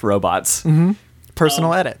body with robots. Mm-hmm.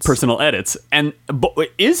 Personal edits. Personal edits. But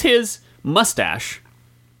is his mustache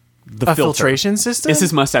the filter? Filtration system? Is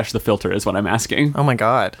his mustache the filter is what I'm asking. Oh my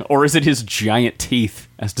god. Or is it his giant teeth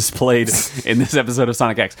as displayed in this episode of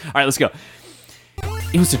Sonic X? All right, let's go.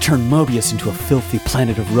 It was to turn Mobius into a filthy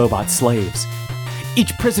planet of robot slaves.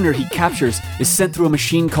 Each prisoner he captures is sent through a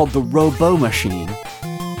machine called the Robo Machine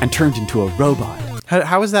and turned into a robot.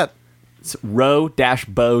 How is that? It's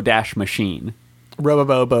Ro-Bo-Machine.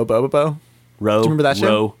 Robo-bo-bo-bo-bo? Row, Do you remember that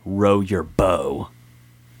show? row your bow.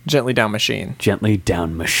 Gently down machine. Gently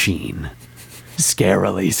down machine.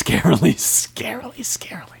 Scarily, scarily, scarily,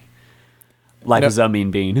 scarily. Like a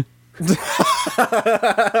mean bean.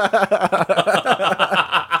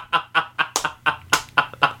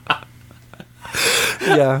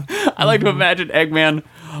 Yeah. I like to imagine Eggman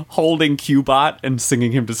holding Cubot and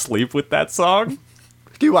singing him to sleep with that song.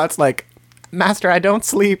 Cubot's like, Master, I don't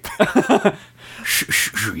sleep.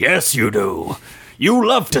 Yes, you do. You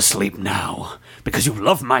love to sleep now because you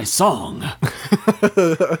love my song.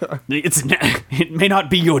 It may not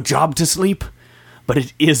be your job to sleep, but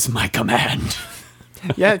it is my command.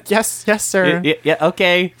 Yeah, yes, sir. Yeah,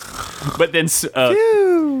 okay. But then that's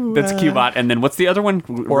Cubot, and then what's the other one?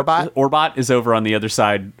 Orbot? Orbot is over on the other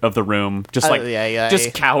side of the room, just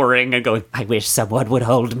just cowering and going, I wish someone would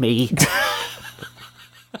hold me.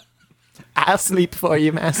 I'll sleep for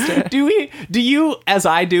you, Master. Do you, as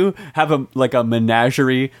I do, have a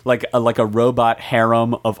menagerie, like a robot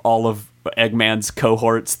harem of all of Eggman's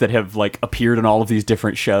cohorts that have appeared in all of these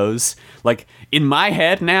different shows? Like in my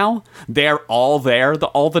head now, they're all there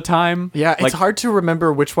all the time. Yeah, it's hard to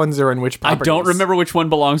remember which ones are in which I properties. don't remember which one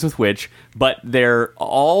belongs with which, but they're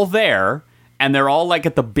all there, and they're all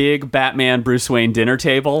at the big Batman Bruce Wayne dinner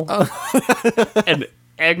table, and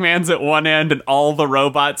Eggman's at one end, and all the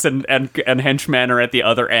robots and henchmen are at the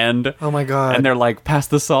other end. Oh my god! And they're like, pass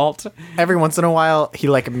the salt. Every once in a while, he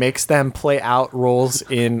makes them play out roles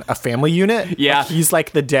in a family unit. Yeah, he's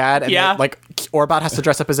the dad, and Orbot has to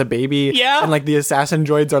dress up as a baby. Yeah, and the assassin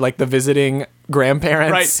droids are the visiting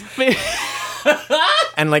grandparents. Right.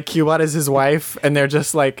 And Cubot is his wife, and they're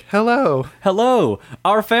just hello. Hello.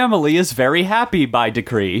 Our family is very happy by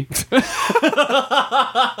decree.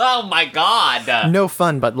 Oh my god. No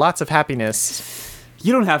fun, but lots of happiness.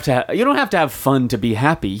 You don't have to have fun to be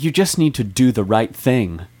happy. You just need to do the right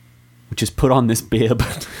thing, which is put on this bib,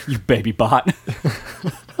 you baby bot.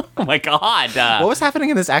 Oh my god! What was happening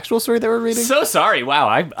in this actual story that we're reading? So sorry. Wow.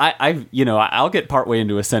 I'll get partway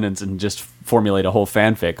into a sentence and just formulate a whole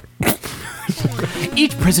fanfic.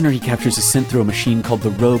 Each prisoner he captures is sent through a machine called the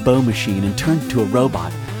Robo Machine and turned into a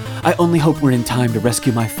robot. I only hope we're in time to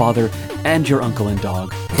rescue my father and your uncle and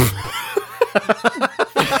dog.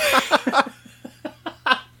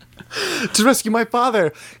 To rescue my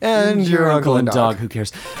father and your uncle and dog. Who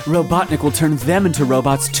cares? Robotnik will turn them into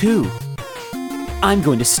robots too. I'm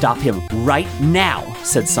going to stop him right now,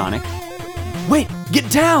 said Sonic. Wait, get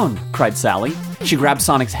down, cried Sally. She grabbed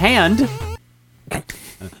Sonic's hand.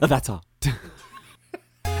 That's all.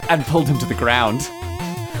 And pulled him to the ground.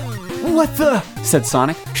 What the? Said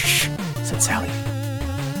Sonic. Shh, said Sally.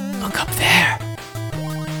 Look up there.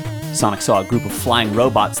 Sonic saw a group of flying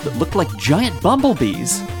robots that looked like giant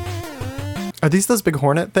bumblebees. Are these those big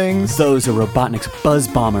hornet things? Those are Robotnik's buzz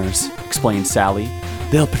bombers, explained Sally.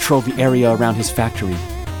 They'll patrol the area around his factory.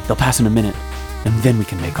 They'll pass in a minute, and then we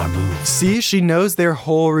can make our move. See, she knows their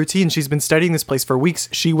whole routine. She's been studying this place for weeks.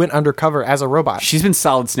 She went undercover as a robot. She's been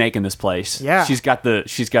Solid Snake in this place. Yeah. She's got the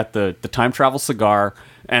time travel cigar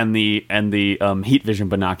and the heat vision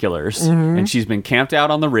binoculars, and she's been camped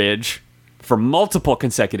out on the ridge for multiple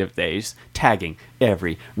consecutive days, tagging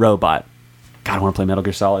every robot. God, I want to play Metal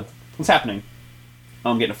Gear Solid. What's happening? Oh,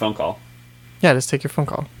 I'm getting a phone call. Yeah, just take your phone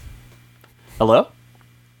call. Hello?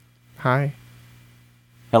 Hi.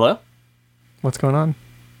 Hello? What's going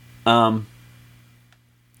on?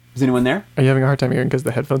 Is anyone there? Are you having a hard time hearing because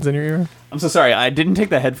the headphone's in your ear? I'm so sorry. I didn't take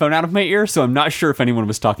the headphone out of my ear, so I'm not sure if anyone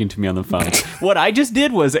was talking to me on the phone. What I just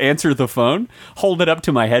did was answer the phone, hold it up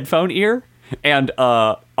to my headphone ear, and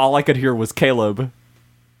all I could hear was Caleb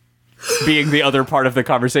being the other part of the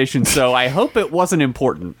conversation, so I hope it wasn't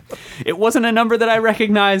important. It wasn't a number that I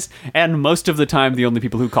recognized, and most of the time the only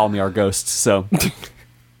people who call me are ghosts, so...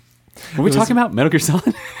 Were we talking about Metal Gear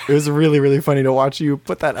Solid? It was really, really funny to watch you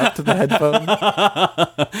put that up to the headphone.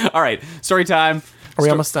 All right, story time. Are we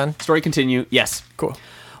almost done? Story continue. Yes. Cool.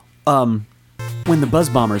 When the Buzz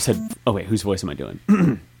Bombers had... Oh, wait, whose voice am I doing?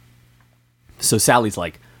 So Sally's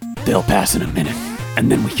like, they'll pass in a minute,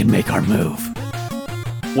 and then we can make our move.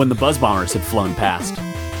 When the Buzz Bombers had flown past,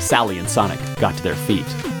 Sally and Sonic got to their feet.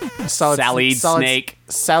 Sallied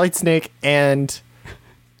Snake and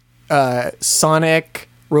Sonic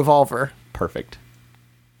Revolver. Perfect.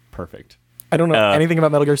 I don't know anything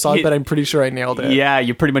about Metal Gear Solid, but I'm pretty sure I nailed it. Yeah,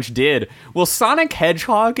 you pretty much did. Well, Sonic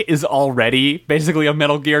Hedgehog is already basically a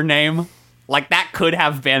Metal Gear name. Like, that could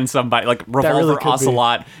have been somebody. Like, Revolver, really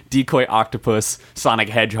Ocelot, Decoy Octopus, Sonic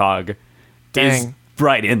Hedgehog is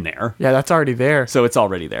right in there. Yeah, that's already there. So it's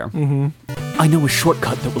already there. Mm-hmm. I know a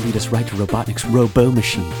shortcut that will lead us right to Robotnik's Robo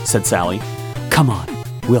Machine, said Sally. Come on,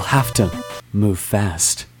 we'll have to move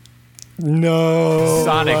fast. No.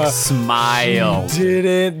 Sonic smiled.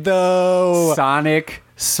 Didn't though. Sonic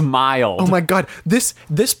smiled. Oh my god, this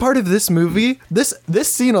part of this movie, this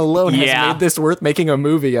scene alone has made this worth making a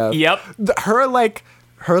movie of. Yep. Her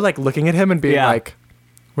looking at him and being like,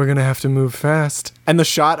 we're gonna have to move fast. And the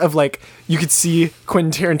shot of like, you could see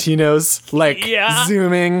Quentin Tarantino's like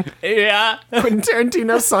zooming. Yeah. Quentin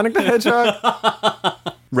Tarantino's Sonic the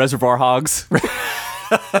Hedgehog. Reservoir Hogs.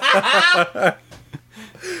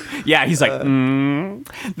 Yeah, he's like,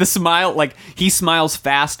 The smile, like, he smiles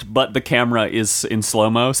fast, but the camera is in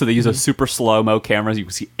slow-mo, so they use a super slow-mo camera. You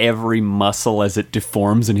can see every muscle as it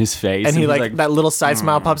deforms in his face. And he like that little side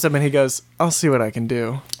smile pops up and he goes, I'll see what I can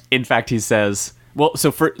do. In fact, he says, well,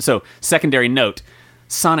 so secondary note,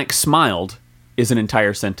 Sonic smiled is an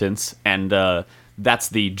entire sentence, and that's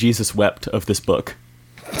the Jesus wept of this book.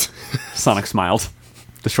 Sonic smiled.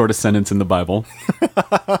 The shortest sentence in the Bible.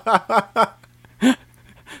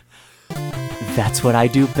 That's what I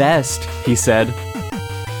do best, he said.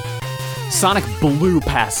 Sonic blew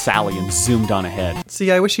past Sally and zoomed on ahead. See,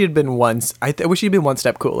 I wish he had been one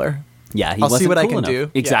step cooler. Yeah, he I'll wasn't see what cool I can enough.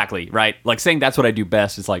 do. Exactly, right. Like, saying that's what I do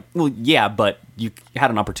best is like, well, yeah, but you had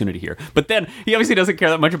an opportunity here. But then he obviously doesn't care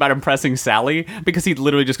that much about impressing Sally because he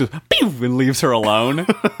literally just goes, pew, and leaves her alone.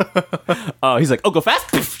 He's like, oh, go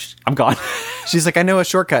fast? I'm gone. She's like, I know a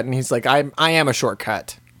shortcut. And he's like, I am a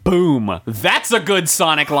shortcut. Boom. That's a good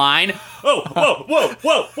Sonic line. Oh, whoa,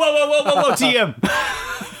 TM.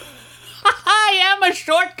 I am a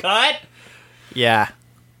shortcut. Yeah.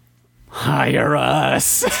 Hire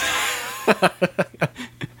us.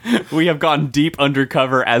 We have gone deep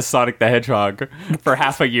undercover as Sonic the Hedgehog for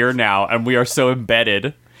half a year now, and we are so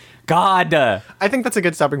embedded. God. I think that's a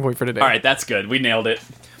good stopping point for today. All right, that's good. We nailed it.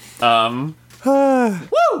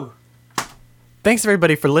 Woo! Thanks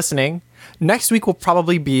everybody for listening. Next week will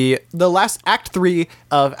probably be the last Act 3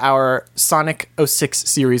 of our Sonic 06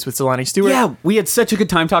 series with Zolani Stewart. Yeah, we had such a good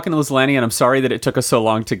time talking to Zolani, and I'm sorry that it took us so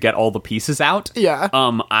long to get all the pieces out. Yeah.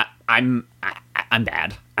 I'm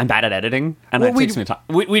bad. I'm bad at editing, and it takes me time.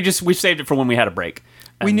 We saved it for when we had a break.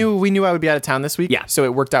 We knew I would be out of town this week. Yeah. So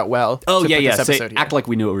it worked out well. Oh, to yeah, put yeah. This episode here. Act like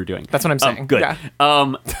we knew what we were doing. That's what I'm saying. Good.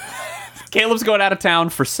 Yeah. Caleb's going out of town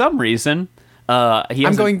for some reason. He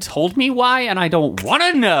hasn't told me why, and I don't want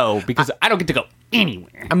to know because I don't get to go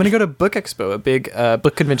anywhere. I'm going to go to Book Expo, a big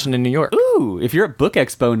book convention in New York. Ooh, if you're at Book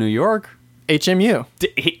Expo New York, HMU.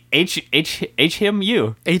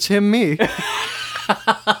 HMU. HM me.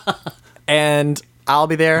 And I'll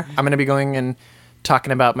be there. I'm going to be going and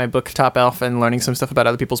talking about my book Top Elf and learning some stuff about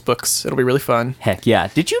other people's books. It'll be really fun. Heck yeah.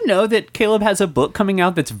 Did you know that Caleb has a book coming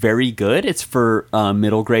out that's very good? It's for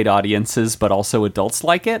middle grade audiences, but also adults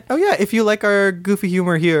like it. Oh yeah, if you like our goofy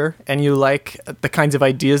humor here and you like the kinds of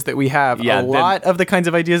ideas that we have, a lot of the kinds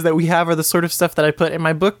of ideas that we have are the sort of stuff that I put in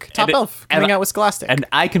my book Top Elf, coming out with Scholastic. And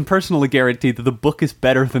I can personally guarantee that the book is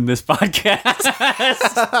better than this podcast.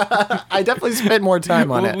 I definitely spent more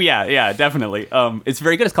time on it. Yeah, definitely. It's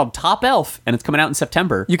very good. It's called Top Elf, and it's coming out in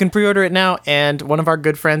September. You can pre-order it now, and one of our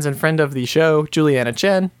good friends and friend of the show, Juliana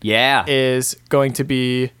Chen, is going to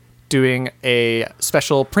be doing a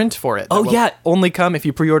special print for it. Oh, yeah. Only come if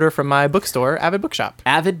you pre-order from my bookstore, Avid Bookshop.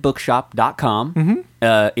 avidbookshop.com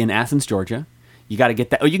in Athens, Georgia. You got to get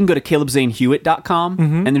that. Oh, you can go to calebzanehewitt.com,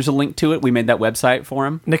 and there's a link to it. We made that website for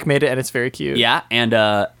him. Nick made it, and it's very cute. Yeah,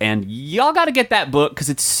 and y'all got to get that book because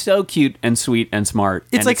it's so cute and sweet and smart.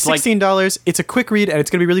 It's like $16. It's a quick read, and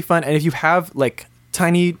it's going to be really fun. And if you have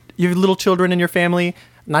you have little children in your family,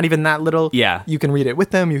 not even that little, you can read it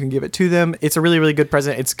with them. You can give it to them. It's a really, really good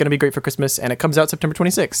present. It's going to be great for Christmas, and it comes out September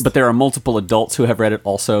 26th. But there are multiple adults who have read it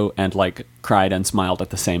also and cried and smiled at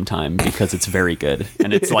the same time because it's very good.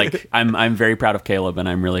 And it's I'm very proud of Caleb, and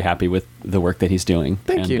I'm really happy with the work that he's doing.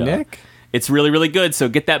 Thank you, Nick. It's really, really good. So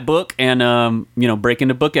get that book and break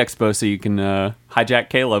into Book Expo so you can hijack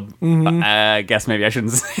Caleb. I guess maybe I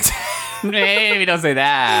shouldn't say maybe don't say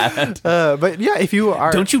that. But yeah, if you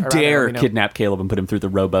are, don't you dare kidnap Caleb and put him through the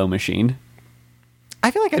robo machine.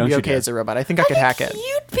 I feel like I'd be okay as a robot. I think I could hack it.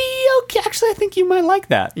 You'd be okay. Actually, I think you might like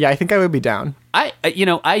that. Yeah, I think I would be down. I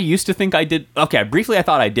used to think I did. Okay, briefly, I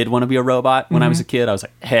thought I did want to be a robot when I was a kid. I was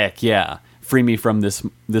like, heck yeah, free me from this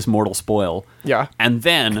mortal spoil. Yeah, and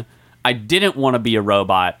then I didn't want to be a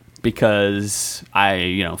robot because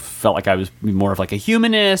I, felt like I was more of like a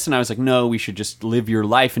humanist, and I was like, no, we should just live your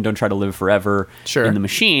life and don't try to live forever in the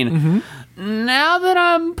machine. Now that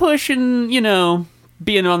I'm pushing,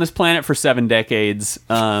 being on this planet for 7 decades,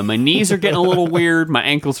 my knees are getting a little weird, my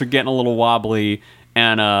ankles are getting a little wobbly,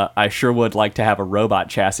 and I sure would like to have a robot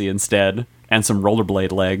chassis instead and some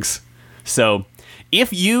rollerblade legs. So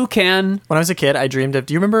if you can... When I was a kid, I dreamed of...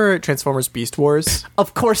 Do you remember Transformers Beast Wars?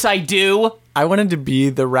 Of course I do. I wanted to be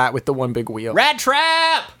the rat with the one big wheel. Rat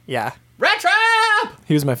Trap! Yeah. Rat Trap!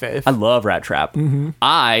 He was my fave. I love Rat Trap.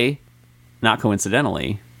 I, not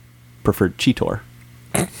coincidentally, preferred Cheetor.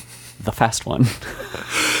 The fast one.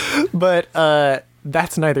 But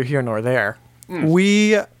that's neither here nor there.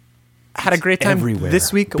 We had a great time everywhere.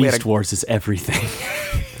 This week. Beast Wars is everything.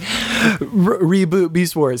 Reboot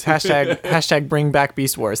Beast Wars. Hashtag bring back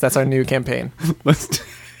Beast Wars. That's our new campaign.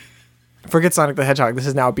 Forget Sonic the Hedgehog. This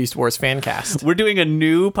is now a Beast Wars fan cast. We're doing a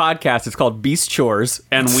new podcast. It's called Beast Chores,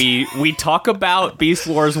 and we talk about Beast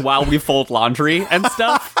Wars while we fold laundry and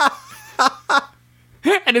stuff.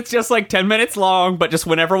 And it's just 10 minutes long, but just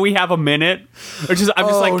whenever we have a minute, I'm just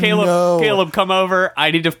like, Caleb, come over. I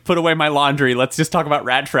need to put away my laundry. Let's just talk about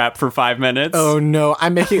Rat Trap for 5 minutes. Oh no,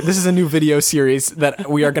 this is a new video series that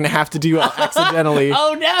we are going to have to do accidentally.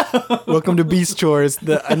 Oh no. Welcome to Beast Chores,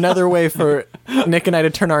 another way for Nick and I to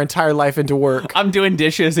turn our entire life into work. I'm doing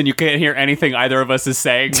dishes and you can't hear anything either of us is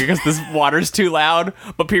saying because this water's too loud,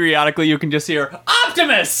 but periodically you can just hear,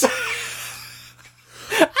 Optimus!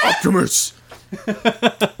 Optimus!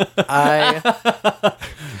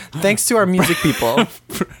 Thanks to our music people,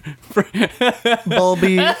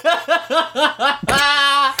 Bulby.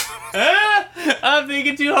 I'm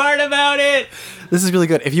thinking too hard about it. This is really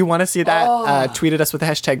good. If you want to see that, tweet at us with the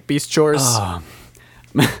hashtag Beast Chores.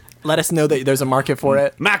 Let us know that there's a market for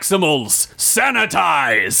it. Maximals,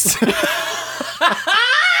 sanitize.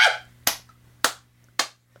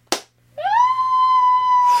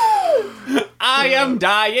 I am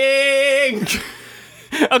dying.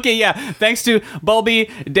 Okay, yeah. Thanks to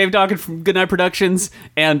Bulby, Dave Dawkins from Goodnight Productions,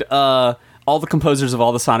 and all the composers of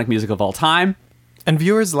all the Sonic music of all time. And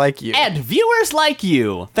viewers like you. And viewers like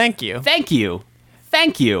you. Thank you. Thank you.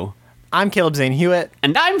 Thank you. I'm Caleb Zane Hewitt.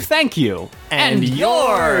 And I'm Thank You. And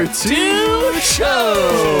you're to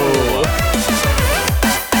show.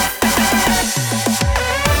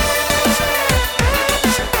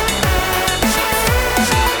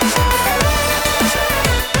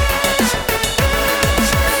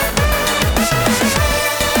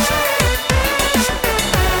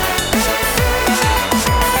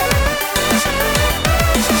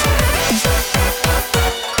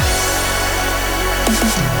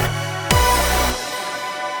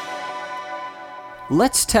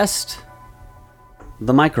 Let's test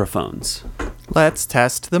the microphones. Let's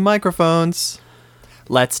test the microphones.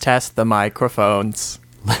 Let's test the microphones.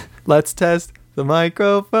 Let's test the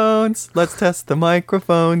microphones. Let's test the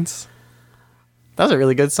microphones. That was a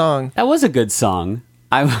really good song. That was a good song.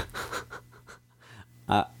 I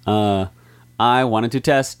wanted to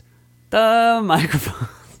test the microphone.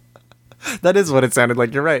 That is what it sounded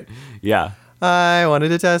like. You're right. Yeah. I wanted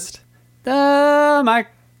to test The mic.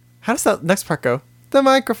 How does that next part go? The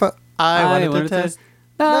microphone. I wanted to test.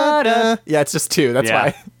 Da-da. Yeah, it's just two. That's Yeah.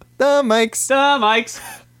 why. The mics. The mics.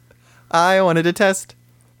 I wanted to test.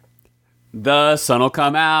 The sun will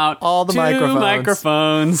come out. All the Two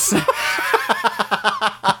microphones. microphones.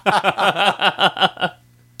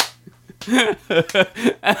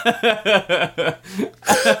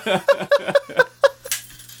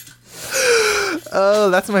 Oh,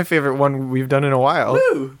 that's my favorite one we've done in a while.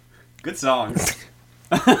 Woo. Good song.